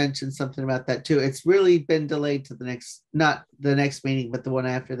to mention something about that too. It's really been delayed to the next, not the next meeting, but the one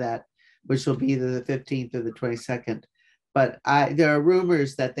after that, which will be either the 15th or the 22nd. But there are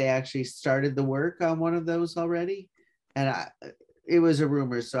rumors that they actually started the work on one of those already. And it was a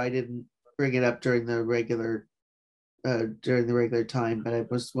rumor, so I didn't bring it up during the regular time. But I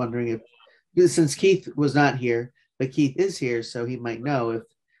was wondering if, since Keith was not here, but Keith is here, so he might know if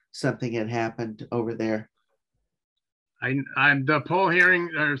something had happened over there. I'm the poll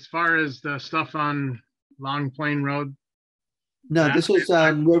hearing as far as the stuff on Long Plain Road. No, this was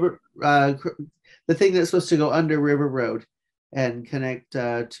on River, the thing that's supposed to go under River Road and connect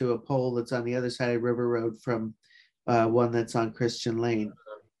to a pole that's on the other side of River Road from one that's on Christian Lane.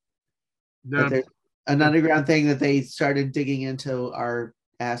 But there's an underground thing that they started digging into our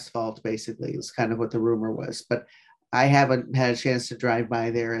asphalt, basically, is kind of what the rumor was. But I haven't had a chance to drive by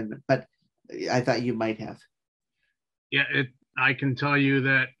there, but I thought you might have. Yeah, I can tell you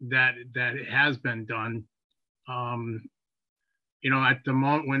that it has been done. You know, at the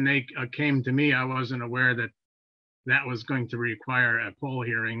moment when they came to me, I wasn't aware that that was going to require a poll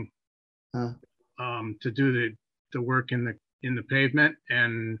hearing to do the work in the pavement,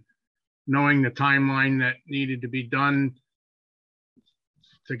 and knowing the timeline that needed to be done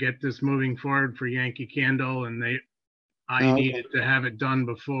to get this moving forward for Yankee Candle, and I needed to have it done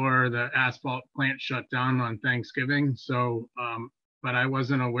before the asphalt plant shut down on Thanksgiving. So, but I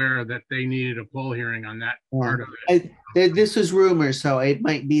wasn't aware that they needed a poll hearing on that part of it. This was rumor, so it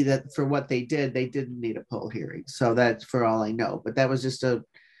might be that for what they didn't need a poll hearing. So that's for all I know. But that was just you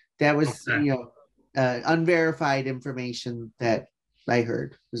know, unverified information that I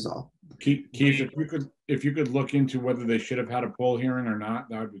heard is all. Keith, if you could look into whether they should have had a poll hearing or not,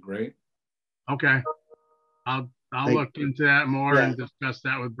 that would be great. Okay, I'll look into that more and discuss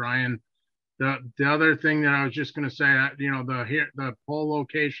that with Brian. The other thing that I was just going to say, you know, the poll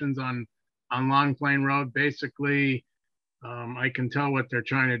locations on Long Plain Road, basically, I can tell what they're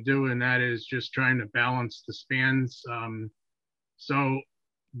trying to do, and that is just trying to balance the spans. So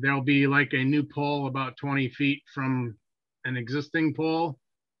there'll be like a new pole about 20 feet from an existing pole,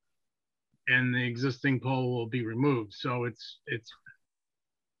 and the existing pole will be removed. So it's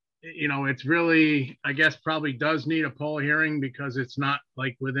you know, it's really, I guess, probably does need a poll hearing because it's not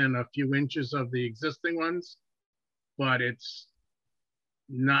like within a few inches of the existing ones, but it's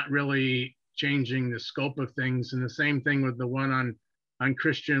not really changing the scope of things. And the same thing with the one on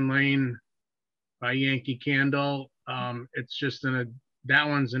Christian Lane by Yankee Candle. It's just that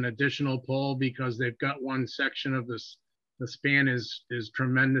one's an additional pole because they've got one section of this, the span is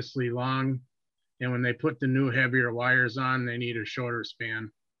tremendously long. And when they put the new heavier wires on, they need a shorter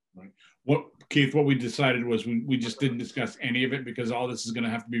span. Right. Keith, what we decided was we just didn't discuss any of it because all this is going to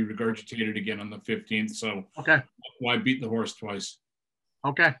have to be regurgitated again on the 15th. So okay, why beat the horse twice?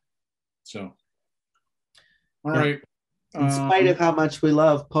 Okay. So, all right. In spite of how much we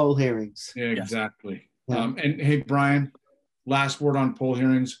love poll hearings. Yeah, exactly. Yeah. And hey, Brian, last word on poll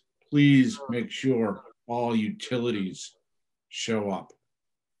hearings. Please make sure all utilities show up.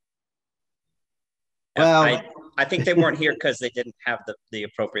 Well, I think they weren't here because they didn't have the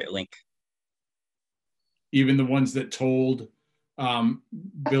appropriate link. Even the ones that told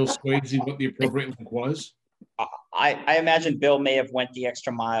Bill Swayze what the appropriate link was? I imagine Bill may have went the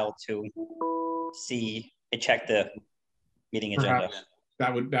extra mile to check the meeting agenda.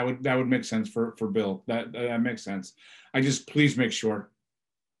 Perhaps. That would make sense for Bill. That makes sense. I just please make sure.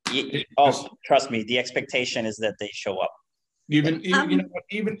 Trust me, the expectation is that they show up. Even you know what,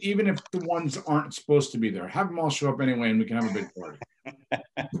 even if the ones aren't supposed to be there, have them all show up anyway, and we can have a big party.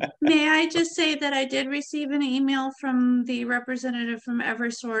 May I just say that I did receive an email from the representative from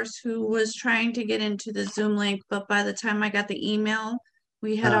Eversource who was trying to get into the Zoom link, but by the time I got the email,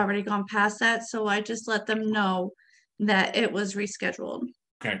 we had already gone past that. So I just let them know that it was rescheduled.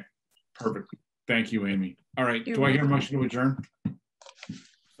 Okay, perfect. Thank you, Amy. All right, You're do I hear a welcome. motion to adjourn?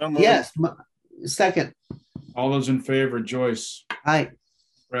 Yes, second. All those in favor, Joyce? Aye.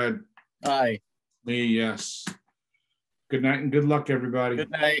 Fred? Aye. Me, yes. Good night and good luck, everybody. Good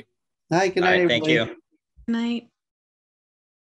night. Good night, Thank you. Good night.